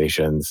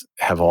organizations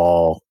have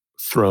all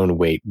thrown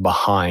weight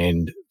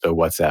behind the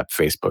WhatsApp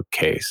Facebook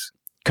case.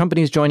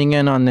 Companies joining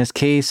in on this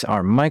case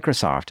are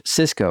Microsoft,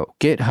 Cisco,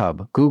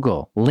 GitHub,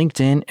 Google,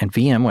 LinkedIn, and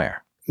VMware.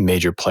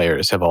 Major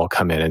players have all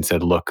come in and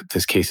said, look,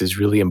 this case is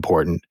really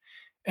important,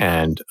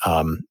 and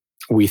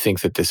we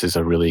think that this is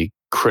a really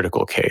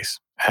critical case.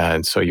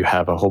 And so you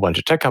have a whole bunch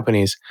of tech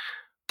companies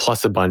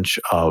plus a bunch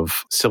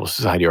of civil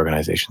society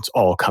organizations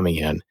all coming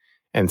in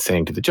and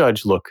saying to the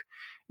judge, look,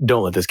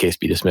 don't let this case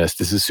be dismissed.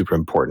 This is super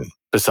important.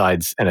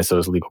 Besides,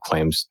 NSO's legal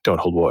claims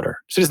don't hold water.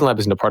 Citizen Lab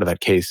isn't a part of that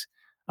case,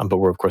 but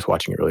we're, of course,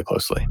 watching it really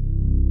closely.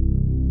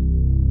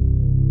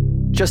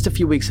 Just a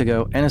few weeks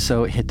ago,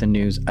 NSO hit the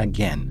news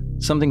again.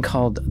 Something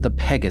called the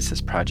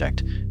Pegasus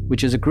Project,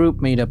 which is a group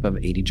made up of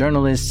 80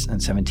 journalists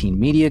and 17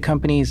 media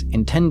companies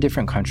in 10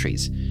 different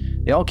countries.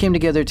 They all came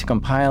together to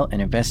compile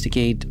and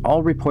investigate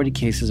all reported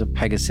cases of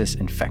Pegasus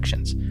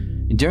infections.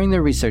 And during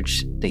their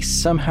research, they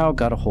somehow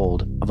got a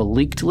hold of a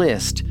leaked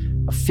list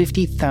of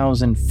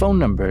 50,000 phone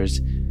numbers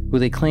who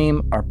they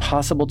claim are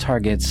possible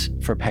targets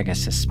for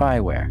Pegasus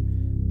spyware.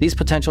 These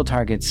potential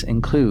targets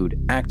include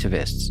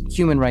activists,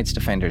 human rights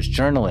defenders,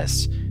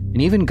 journalists,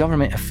 and even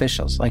government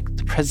officials like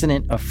the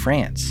president of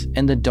France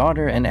and the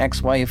daughter and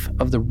ex-wife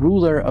of the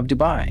ruler of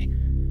Dubai.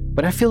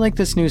 But I feel like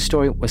this news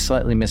story was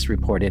slightly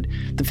misreported.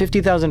 The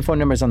 50,000 phone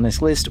numbers on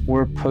this list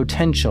were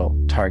potential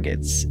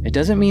targets. It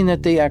doesn't mean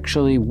that they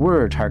actually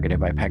were targeted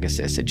by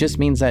Pegasus. It just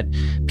means that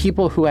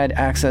people who had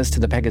access to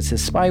the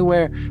Pegasus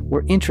spyware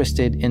were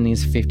interested in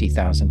these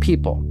 50,000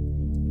 people.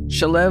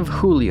 Shalev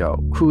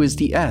Julio, who is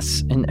the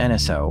S in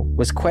NSO,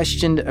 was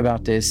questioned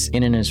about this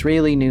in an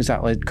Israeli news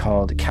outlet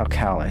called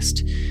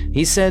Calcalist.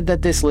 He said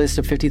that this list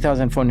of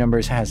 50,000 phone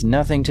numbers has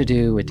nothing to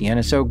do with the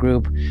NSO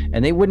group,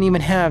 and they wouldn't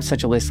even have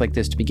such a list like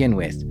this to begin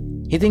with.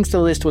 He thinks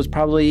the list was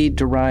probably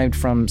derived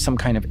from some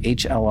kind of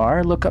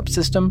HLR lookup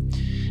system.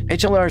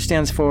 HLR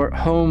stands for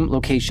Home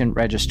Location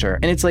Register,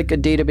 and it's like a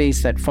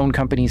database that phone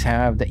companies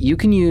have that you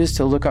can use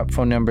to look up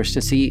phone numbers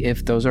to see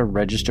if those are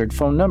registered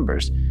phone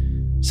numbers.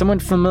 Someone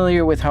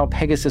familiar with how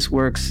Pegasus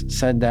works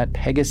said that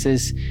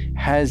Pegasus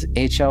has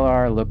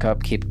HLR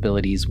lookup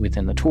capabilities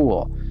within the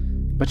tool.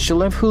 But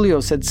Shalev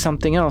Julio said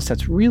something else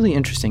that's really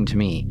interesting to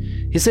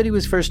me. He said he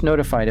was first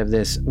notified of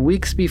this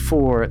weeks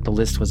before the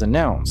list was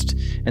announced,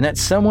 and that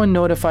someone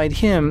notified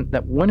him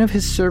that one of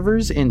his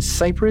servers in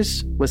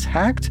Cyprus was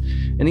hacked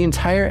and the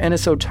entire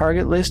NSO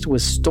target list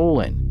was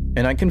stolen.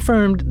 And I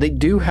confirmed they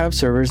do have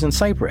servers in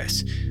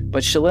Cyprus.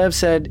 But Shalev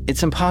said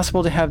it's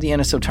impossible to have the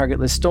NSO target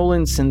list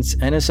stolen since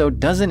NSO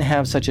doesn't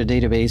have such a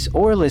database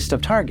or list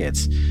of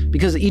targets,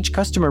 because each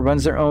customer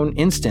runs their own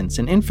instance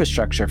and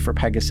infrastructure for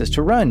Pegasus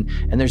to run,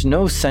 and there's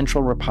no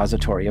central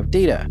repository of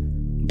data.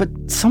 But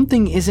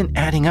something isn't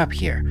adding up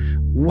here.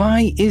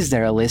 Why is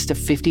there a list of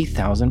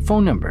 50,000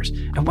 phone numbers?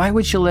 And why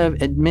would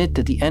Shalev admit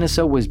that the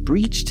NSO was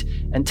breached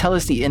and tell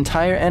us the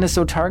entire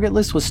NSO target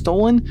list was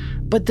stolen,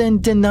 but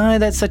then deny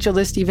that such a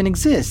list even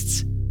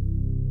exists?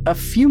 A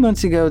few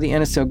months ago, the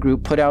NSO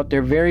group put out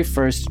their very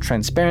first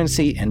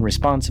transparency and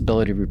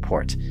responsibility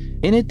report.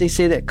 In it, they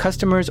say that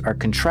customers are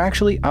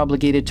contractually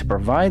obligated to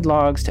provide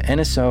logs to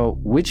NSO,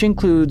 which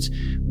includes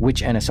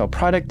which NSO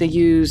product they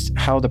used,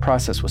 how the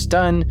process was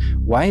done,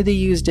 why they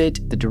used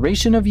it, the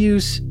duration of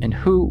use, and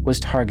who was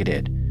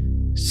targeted.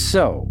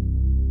 So,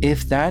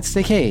 if that's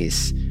the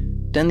case,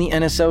 then the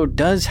NSO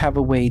does have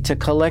a way to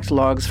collect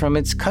logs from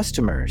its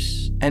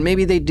customers, and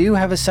maybe they do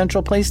have a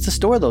central place to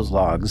store those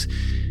logs.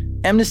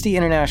 Amnesty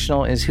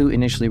International is who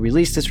initially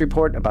released this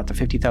report about the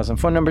 50,000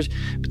 phone numbers,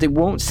 but they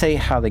won't say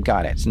how they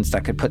got it, since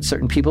that could put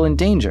certain people in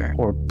danger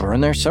or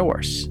burn their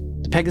source.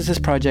 The Pegasus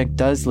Project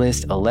does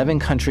list 11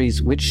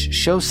 countries which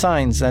show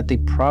signs that they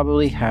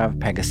probably have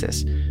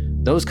Pegasus.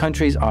 Those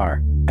countries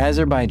are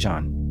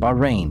Azerbaijan,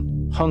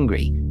 Bahrain,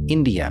 Hungary,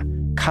 India,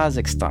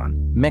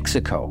 Kazakhstan,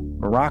 Mexico,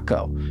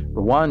 Morocco,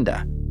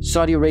 Rwanda,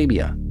 Saudi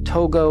Arabia,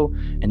 Togo,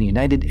 and the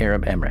United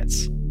Arab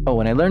Emirates. Oh,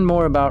 and I learned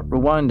more about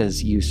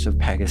Rwanda's use of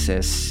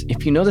Pegasus.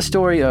 If you know the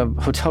story of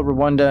Hotel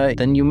Rwanda,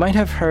 then you might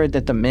have heard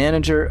that the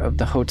manager of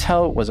the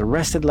hotel was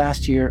arrested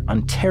last year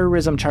on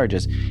terrorism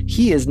charges.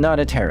 He is not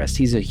a terrorist.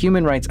 He's a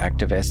human rights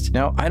activist.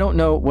 Now, I don't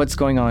know what's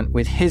going on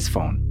with his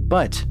phone,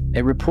 But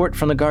a report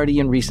from The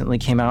Guardian recently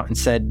came out and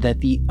said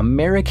that the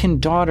American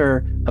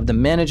daughter of the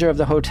manager of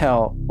the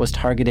hotel was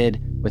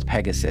targeted with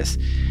Pegasus.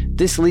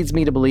 This leads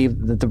me to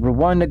believe that the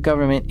Rwanda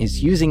government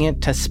is using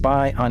it to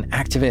spy on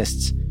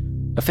activists.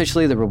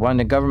 Officially, the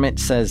Rwanda government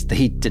says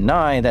they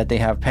deny that they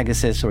have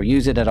Pegasus or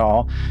use it at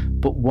all,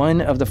 but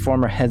one of the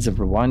former heads of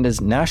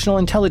Rwanda's national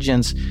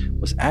intelligence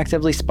was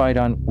actively spied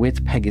on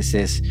with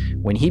Pegasus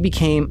when he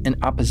became an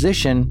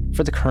opposition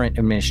for the current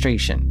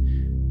administration.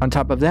 On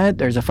top of that,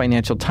 there's a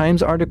Financial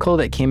Times article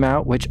that came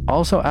out which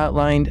also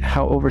outlined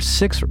how over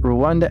 6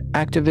 Rwanda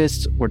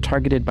activists were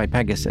targeted by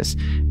Pegasus.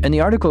 And the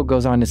article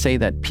goes on to say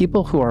that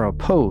people who are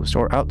opposed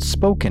or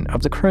outspoken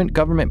of the current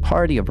government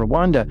party of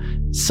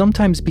Rwanda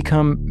sometimes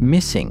become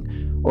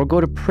missing or go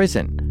to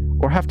prison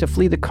or have to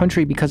flee the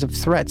country because of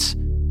threats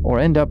or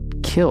end up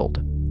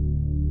killed.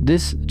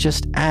 This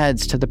just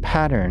adds to the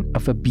pattern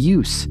of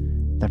abuse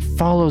that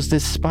follows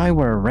this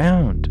spyware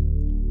around.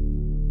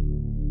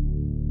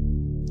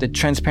 The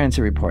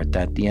transparency report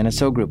that the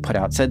NSO Group put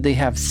out said they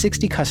have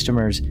 60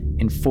 customers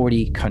in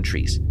 40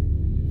 countries.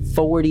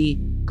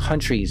 40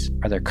 countries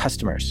are their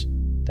customers.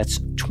 That's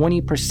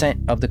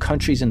 20% of the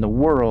countries in the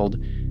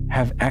world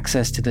have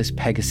access to this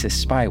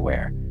Pegasus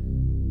spyware.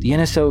 The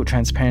NSO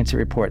transparency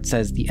report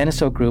says the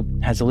NSO Group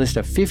has a list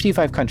of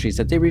 55 countries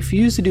that they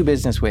refuse to do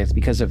business with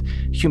because of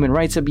human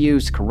rights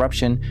abuse,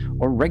 corruption,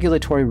 or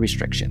regulatory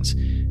restrictions.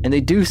 And they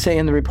do say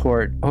in the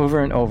report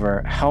over and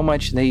over how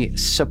much they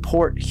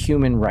support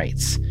human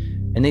rights.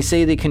 And they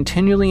say they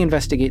continually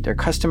investigate their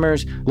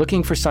customers,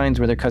 looking for signs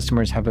where their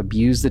customers have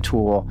abused the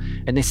tool.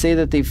 And they say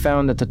that they've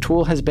found that the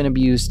tool has been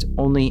abused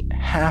only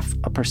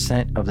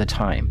 0.5% of the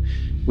time,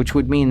 which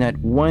would mean that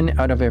 1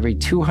 out of every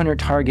 200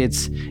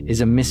 targets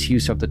is a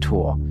misuse of the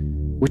tool,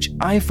 which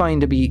I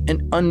find to be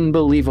an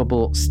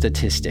unbelievable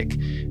statistic.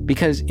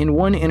 Because in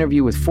one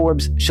interview with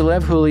Forbes,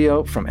 Shalev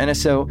Julio from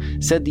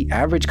NSO said the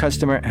average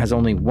customer has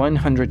only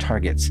 100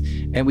 targets.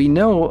 And we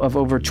know of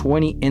over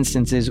 20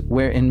 instances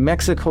where in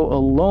Mexico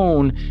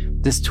alone,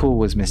 this tool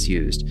was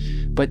misused.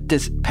 But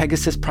this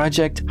Pegasus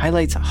project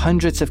highlights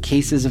hundreds of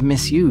cases of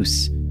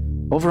misuse.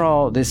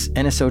 Overall, this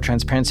NSO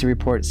transparency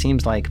report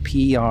seems like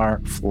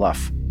PR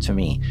fluff to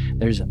me.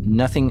 There's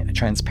nothing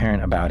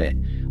transparent about it.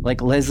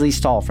 Like Leslie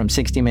Stahl from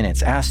 60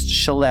 Minutes asked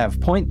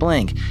Shalev point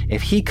blank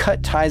if he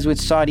cut ties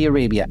with Saudi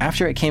Arabia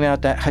after it came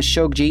out that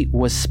Khashoggi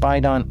was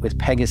spied on with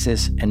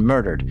Pegasus and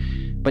murdered.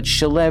 But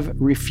Shalev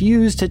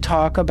refused to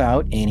talk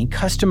about any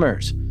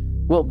customers.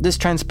 Well, this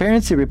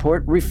transparency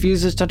report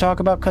refuses to talk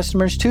about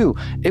customers too.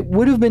 It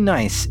would have been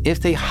nice if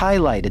they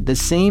highlighted the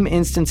same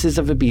instances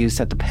of abuse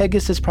that the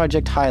Pegasus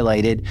Project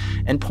highlighted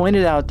and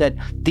pointed out that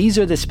these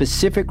are the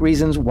specific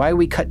reasons why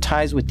we cut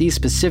ties with these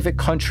specific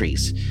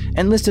countries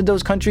and listed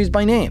those countries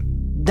by name.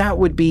 That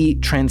would be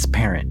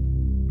transparent.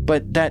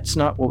 But that's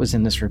not what was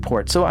in this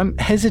report. So I'm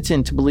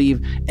hesitant to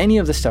believe any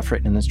of the stuff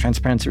written in this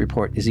transparency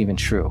report is even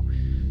true.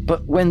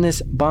 But when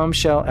this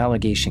bombshell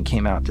allegation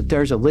came out that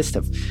there's a list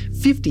of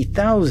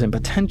 50,000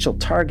 potential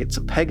targets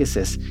of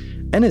Pegasus,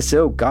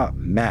 NSO got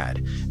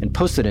mad and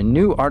posted a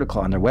new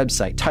article on their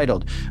website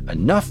titled,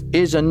 "Enough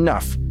is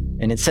Enough."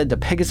 And it said the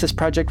Pegasus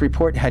Project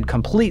report had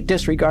complete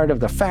disregard of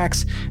the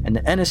facts and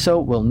the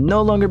NSO will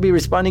no longer be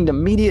responding to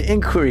media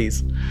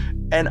inquiries.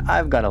 And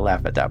I've got to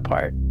laugh at that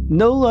part.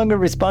 No longer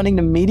responding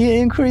to media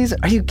inquiries?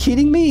 Are you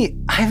kidding me?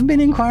 I've been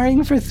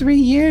inquiring for 3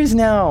 years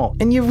now,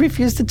 and you've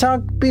refused to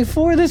talk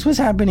before this was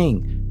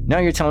happening. Now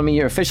you're telling me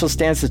your official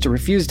stance is to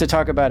refuse to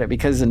talk about it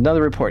because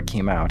another report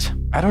came out.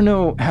 I don't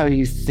know how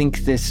you think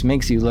this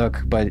makes you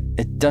look, but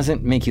it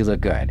doesn't make you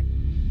look good.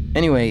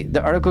 Anyway,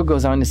 the article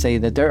goes on to say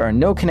that there are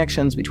no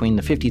connections between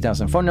the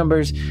 50,000 phone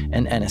numbers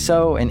and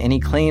NSO, and any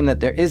claim that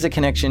there is a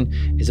connection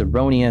is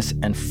erroneous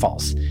and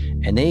false.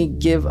 And they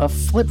give a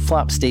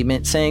flip-flop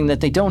statement saying that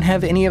they don't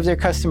have any of their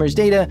customers'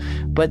 data,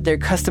 but their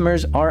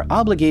customers are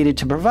obligated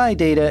to provide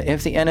data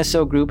if the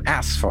NSO Group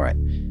asks for it.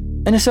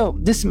 NSO,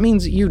 this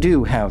means you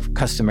do have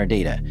customer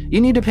data.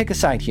 You need to pick a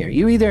side here.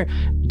 You either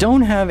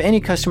don't have any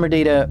customer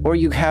data or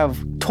you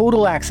have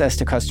total access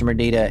to customer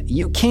data.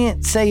 You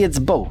can't say it's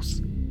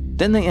both.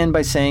 Then they end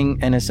by saying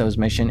NSO's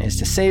mission is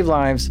to save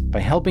lives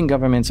by helping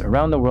governments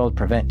around the world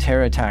prevent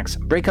terror attacks,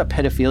 break up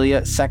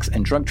pedophilia, sex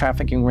and drug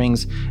trafficking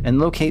rings, and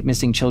locate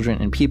missing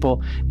children and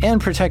people, and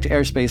protect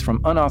airspace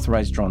from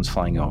unauthorized drones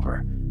flying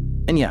over.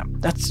 And yeah,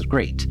 that's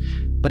great.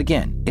 But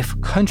again, if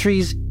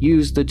countries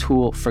use the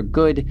tool for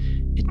good,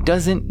 it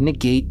doesn't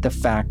negate the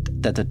fact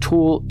that the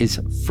tool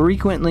is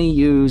frequently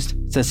used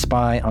to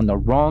spy on the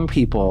wrong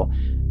people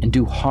and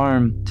do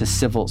harm to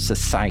civil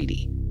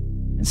society.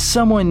 And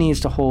someone needs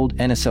to hold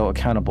NSO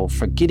accountable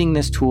for getting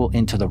this tool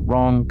into the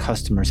wrong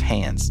customers'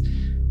 hands.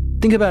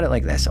 Think about it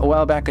like this. A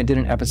while back, I did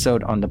an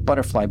episode on the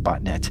Butterfly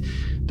botnet.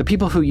 The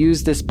people who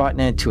used this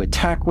botnet to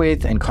attack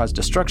with and cause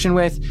destruction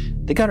with,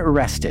 they got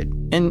arrested.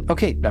 And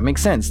okay, that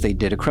makes sense. They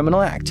did a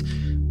criminal act.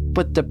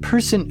 But the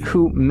person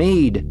who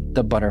made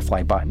the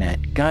Butterfly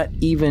botnet got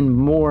even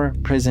more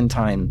prison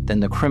time than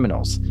the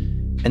criminals.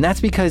 And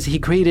that's because he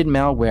created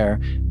malware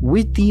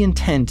with the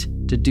intent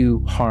to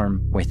do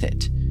harm with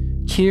it.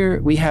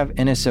 Here we have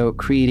NSO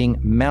creating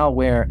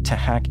malware to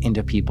hack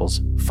into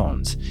people's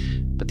phones.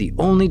 But the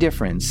only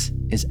difference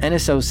is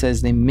NSO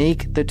says they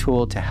make the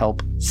tool to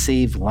help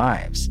save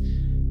lives.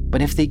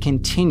 But if they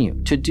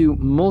continue to do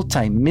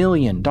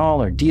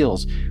multi-million-dollar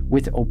deals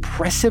with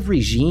oppressive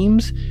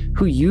regimes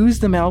who use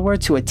the malware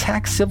to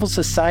attack civil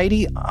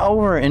society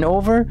over and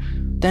over,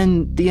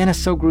 then the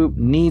NSO group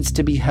needs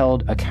to be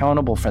held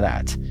accountable for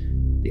that.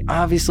 They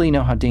obviously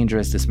know how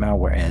dangerous this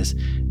malware is,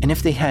 and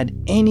if they had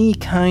any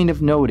kind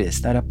of notice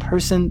that a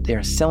person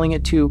they're selling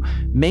it to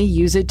may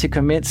use it to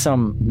commit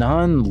some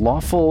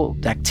non-lawful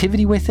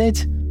activity with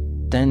it,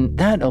 then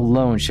that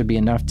alone should be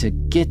enough to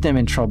get them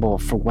in trouble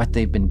for what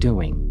they've been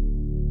doing.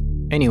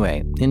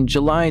 Anyway, in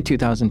July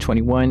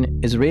 2021,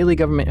 Israeli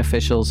government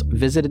officials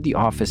visited the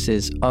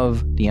offices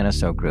of the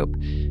NSO group.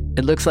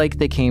 It looks like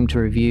they came to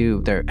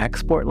review their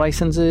export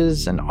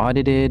licenses and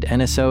audited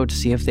NSO to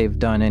see if they've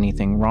done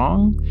anything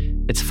wrong.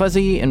 It's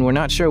fuzzy and we're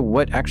not sure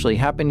what actually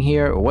happened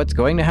here or what's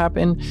going to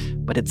happen,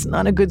 but it's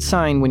not a good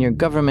sign when your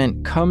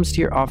government comes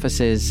to your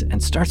offices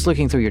and starts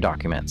looking through your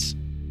documents.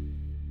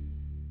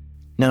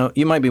 Now,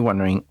 you might be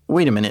wondering,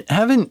 wait a minute,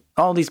 haven't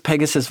all these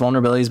Pegasus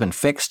vulnerabilities been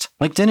fixed?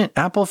 Like, didn't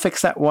Apple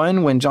fix that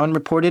one when John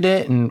reported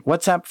it and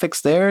WhatsApp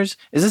fixed theirs?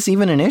 Is this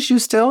even an issue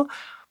still?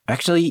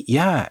 Actually,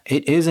 yeah,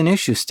 it is an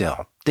issue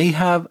still. They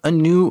have a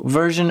new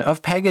version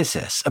of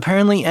Pegasus.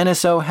 Apparently,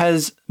 NSO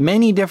has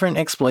many different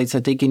exploits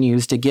that they can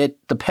use to get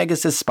the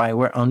Pegasus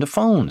spyware onto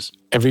phones.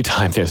 Every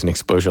time there's an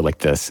exposure like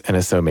this,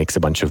 NSO makes a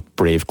bunch of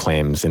brave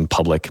claims in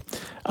public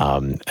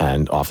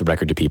and off the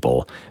record to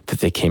people that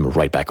they came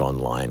right back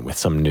online with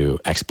some new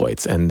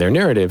exploits. And their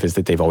narrative is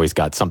that they've always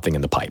got something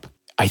in the pipe.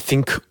 I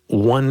think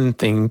one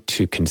thing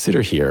to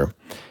consider here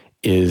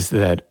is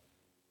that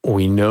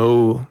we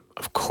know,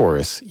 of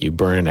course, you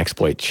burn an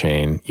exploit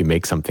chain, you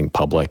make something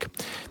public.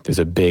 There's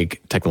a big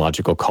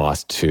technological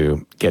cost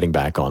to getting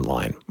back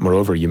online.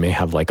 Moreover, you may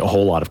have like a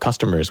whole lot of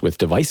customers with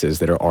devices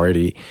that are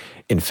already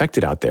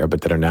infected out there,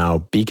 but that are now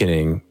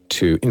beaconing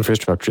to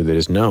infrastructure that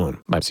is known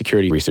by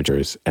security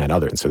researchers and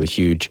others. And so the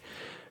huge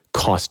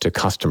cost to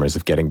customers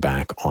of getting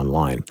back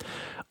online.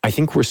 I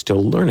think we're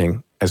still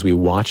learning as we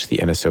watch the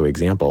NSO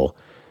example,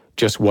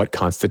 just what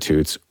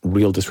constitutes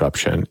real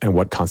disruption and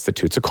what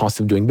constitutes a cost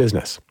of doing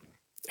business.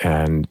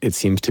 And it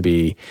seems to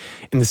be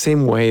in the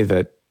same way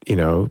that,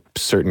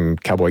 certain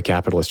cowboy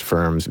capitalist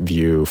firms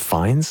view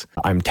fines.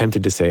 I'm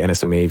tempted to say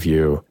NSO may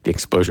view the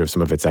exposure of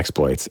some of its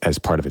exploits as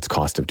part of its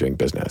cost of doing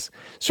business.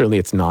 Certainly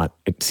it's not,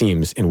 it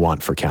seems, in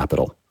want for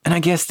capital. And I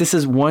guess this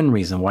is one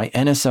reason why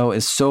NSO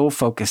is so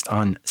focused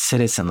on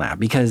Citizen Lab,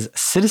 because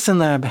Citizen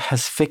Lab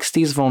has fixed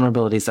these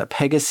vulnerabilities that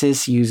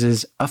Pegasus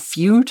uses a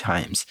few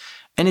times.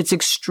 And it's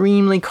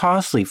extremely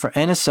costly for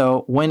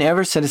NSO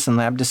whenever Citizen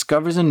Lab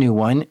discovers a new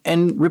one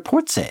and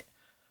reports it.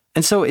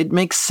 And so it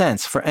makes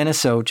sense for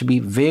NSO to be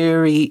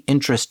very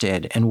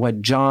interested in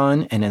what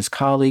John and his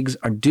colleagues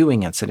are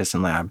doing at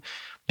Citizen Lab,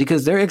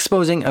 because they're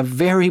exposing a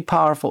very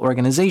powerful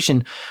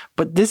organization.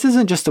 But this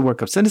isn't just the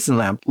work of Citizen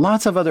Lab.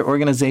 Lots of other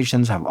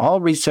organizations have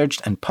all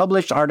researched and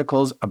published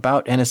articles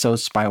about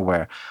NSO's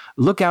spyware.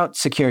 Lookout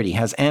Security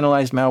has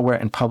analyzed malware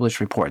and published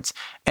reports.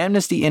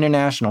 Amnesty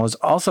International has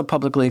also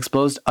publicly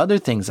exposed other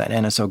things that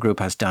NSO Group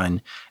has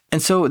done.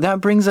 And so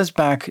that brings us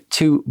back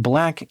to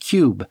Black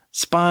Cube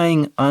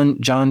spying on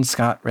John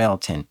Scott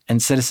Railton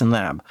and Citizen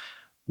Lab.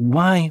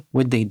 Why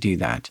would they do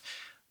that?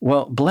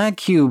 Well, Black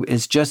Cube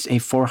is just a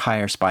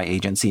for-hire spy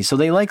agency, so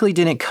they likely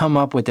didn't come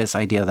up with this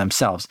idea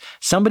themselves.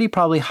 Somebody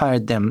probably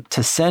hired them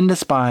to send a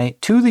spy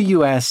to the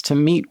US to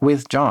meet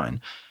with John.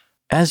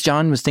 As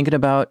John was thinking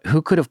about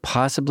who could have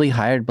possibly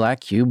hired Black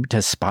Cube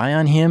to spy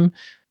on him,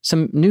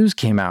 some news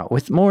came out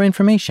with more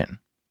information.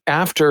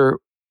 After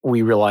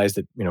we realized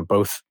that,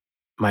 both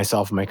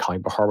myself and my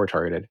colleague Bahar were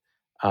targeted,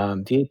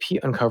 the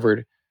AP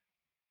uncovered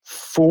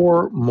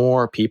 4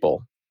 more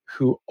people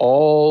who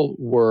all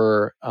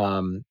were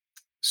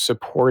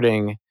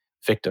supporting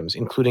victims,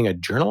 including a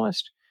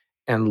journalist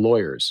and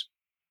lawyers.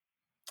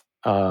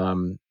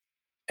 And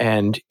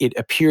it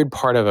appeared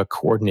part of a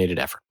coordinated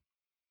effort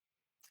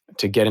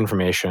to get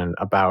information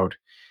about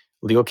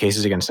legal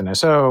cases against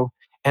NSO,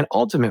 and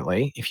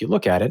ultimately, if you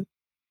look at it,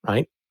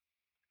 right,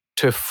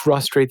 to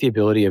frustrate the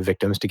ability of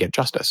victims to get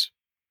justice.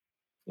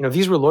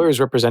 These were lawyers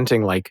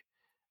representing like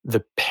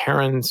the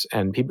parents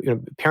and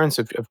people, parents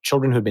of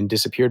children who had been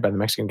disappeared by the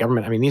Mexican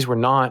government. I mean, these were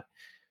not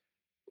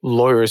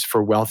lawyers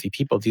for wealthy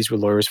people. These were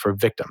lawyers for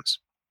victims.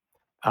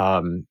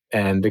 And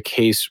the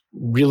case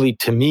really,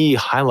 to me,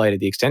 highlighted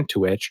the extent to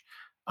which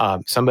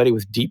somebody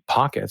with deep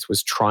pockets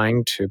was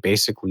trying to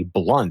basically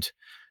blunt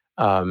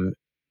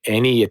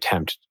any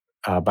attempt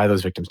by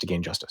those victims to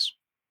gain justice.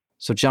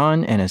 So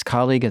John and his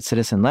colleague at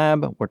Citizen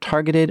Lab were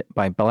targeted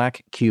by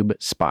Black Cube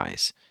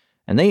spies,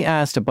 and they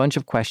asked a bunch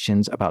of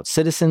questions about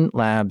Citizen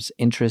Lab's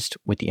interest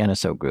with the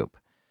NSO group.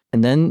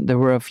 And then there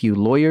were a few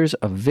lawyers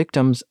of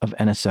victims of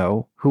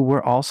NSO who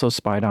were also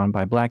spied on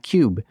by Black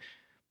Cube.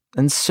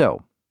 And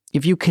so,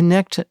 if you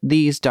connect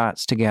these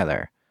dots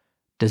together,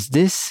 does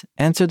this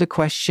answer the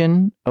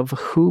question of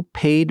who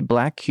paid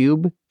Black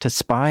Cube to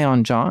spy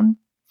on John?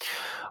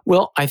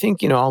 Well, I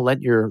think, I'll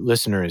let your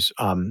listeners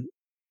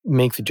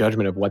make the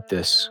judgment of what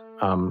this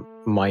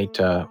might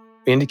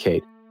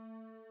indicate.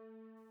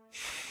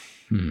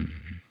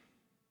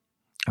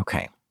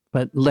 Okay,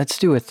 but let's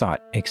do a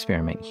thought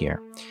experiment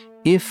here.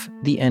 If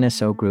the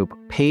NSO Group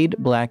paid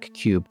Black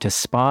Cube to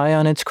spy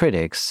on its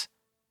critics,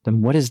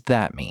 then what does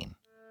that mean?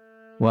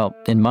 Well,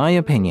 in my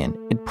opinion,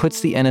 it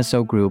puts the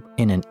NSO Group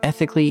in an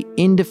ethically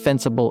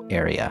indefensible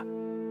area.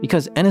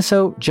 Because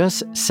NSO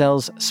just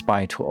sells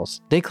spy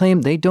tools. They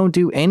claim they don't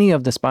do any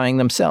of the spying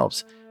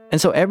themselves. And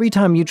so every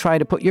time you try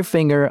to put your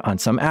finger on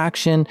some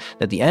action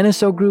that the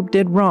NSO Group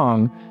did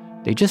wrong,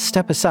 they just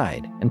step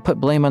aside and put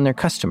blame on their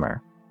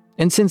customer.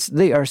 And since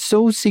they are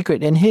so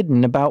secret and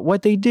hidden about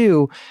what they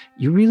do,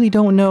 you really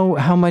don't know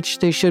how much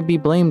they should be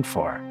blamed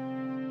for.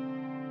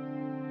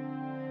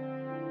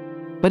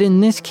 But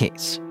in this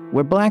case,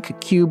 where Black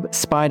Cube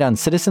spied on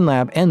Citizen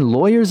Lab and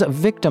lawyers of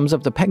victims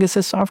of the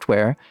Pegasus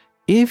software,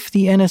 if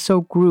the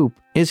NSO Group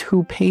is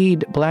who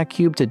paid Black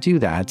Cube to do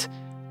that,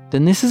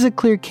 then this is a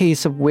clear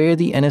case of where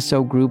the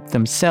NSO Group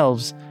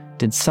themselves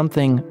did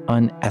something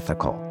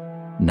unethical.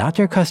 Not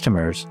their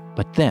customers,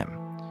 but them.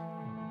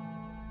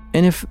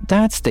 And if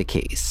that's the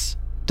case,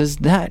 does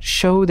that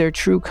show their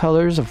true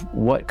colors of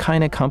what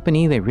kind of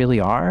company they really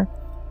are?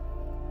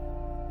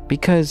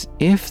 Because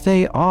if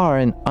they are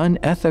an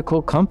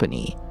unethical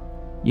company,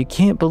 you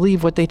can't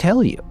believe what they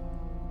tell you.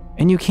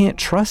 And you can't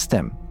trust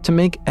them to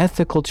make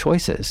ethical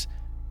choices,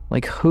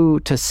 like who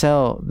to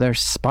sell their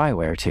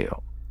spyware to.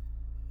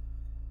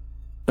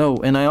 Oh,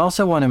 and I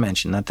also want to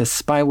mention that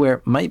this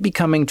spyware might be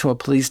coming to a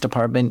police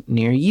department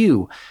near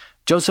you.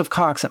 Joseph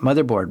Cox at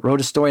Motherboard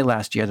wrote a story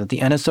last year that the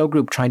NSO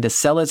Group tried to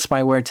sell its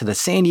spyware to the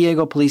San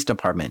Diego Police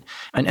Department.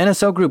 An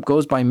NSO Group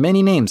goes by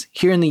many names.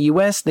 Here in the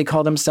US, they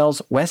call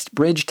themselves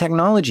Westbridge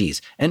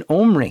Technologies. And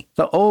Omri,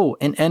 the O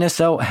in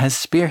NSO, has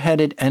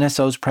spearheaded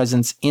NSO's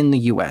presence in the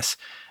US.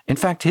 In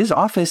fact, his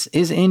office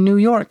is in New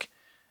York.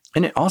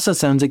 And it also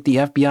sounds like the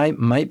FBI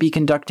might be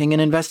conducting an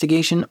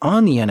investigation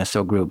on the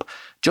NSO Group.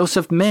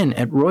 Joseph Menn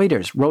at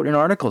Reuters wrote an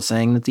article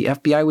saying that the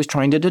FBI was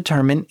trying to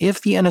determine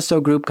if the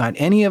NSO Group got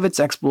any of its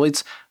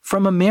exploits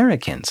from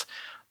Americans.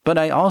 But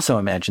I also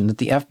imagine that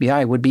the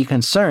FBI would be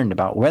concerned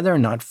about whether or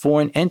not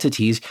foreign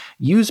entities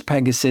use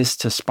Pegasus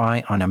to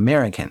spy on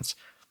Americans.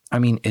 I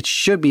mean, it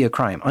should be a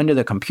crime under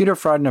the Computer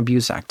Fraud and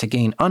Abuse Act to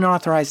gain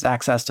unauthorized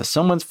access to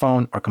someone's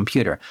phone or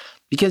computer,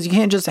 because you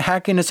can't just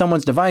hack into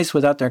someone's device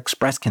without their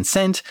express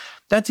consent.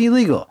 That's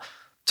illegal.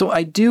 So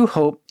I do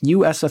hope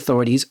U.S.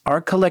 authorities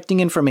are collecting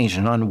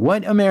information on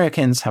what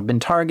Americans have been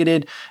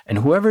targeted, and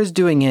whoever is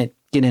doing it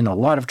get in a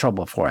lot of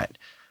trouble for it.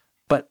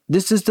 But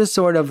this is the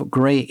sort of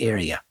gray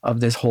area of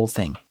this whole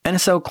thing.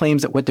 NSO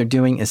claims that what they're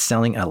doing is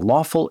selling a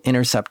lawful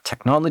intercept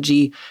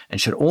technology and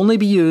should only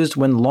be used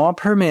when law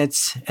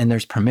permits and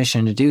there's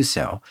permission to do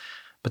so.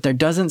 But there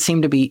doesn't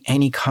seem to be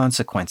any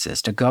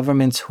consequences to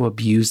governments who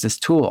abuse this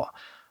tool.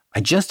 I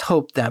just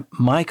hope that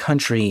my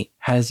country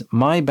has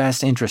my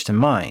best interest in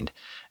mind,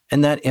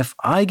 and that if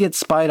I get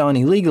spied on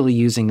illegally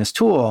using this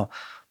tool,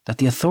 that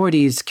the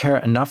authorities care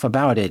enough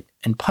about it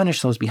and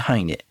punish those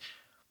behind it.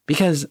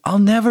 Because I'll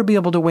never be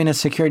able to win a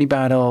security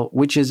battle,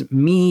 which is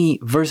me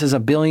versus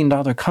 $1 billion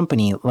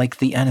company like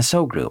the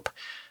NSO Group.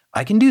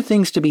 I can do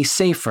things to be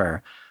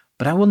safer,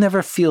 but I will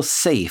never feel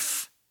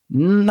safe,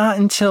 not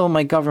until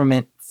my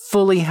government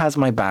fully has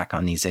my back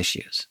on these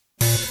issues.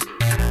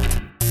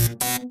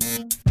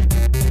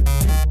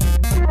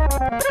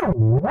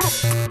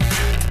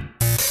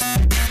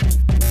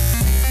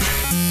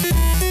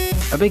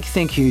 A big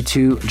thank you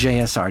to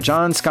JSR,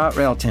 John Scott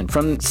Railton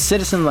from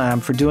Citizen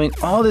Lab, for doing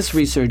all this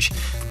research,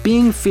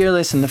 being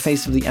fearless in the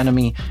face of the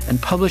enemy, and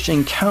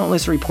publishing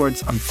countless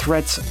reports on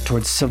threats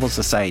towards civil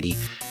society.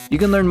 You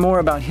can learn more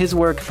about his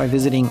work by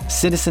visiting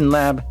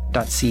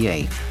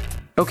citizenlab.ca.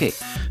 Okay,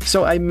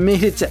 so I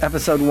made it to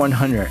episode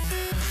 100.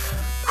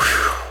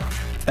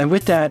 And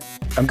with that,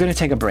 I'm going to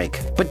take a break,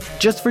 but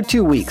just for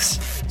 2 weeks.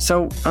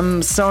 So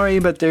I'm sorry,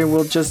 but there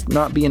will just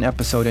not be an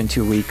episode in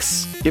 2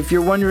 weeks. If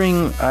you're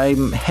wondering,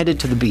 I'm headed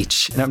to the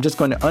beach, and I'm just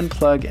going to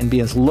unplug and be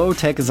as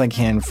low-tech as I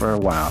can for a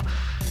while.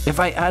 If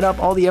I add up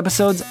all the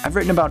episodes, I've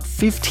written about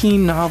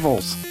 15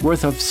 novels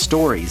worth of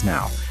stories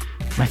now.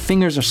 My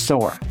fingers are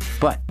sore,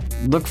 but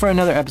look for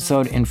another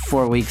episode in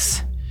 4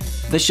 weeks.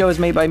 This show is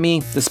made by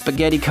me, the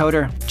Spaghetti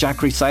Coder,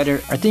 Jack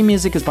Recider. Our theme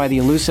music is by the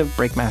elusive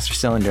Breakmaster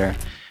Cylinder.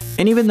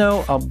 And even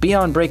though I'll be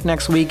on break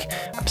next week,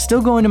 I'm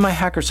still going to my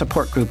hacker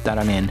support group that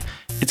I'm in.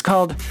 It's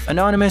called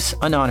Anonymous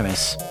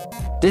Anonymous.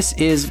 This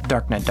is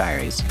Darknet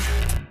Diaries.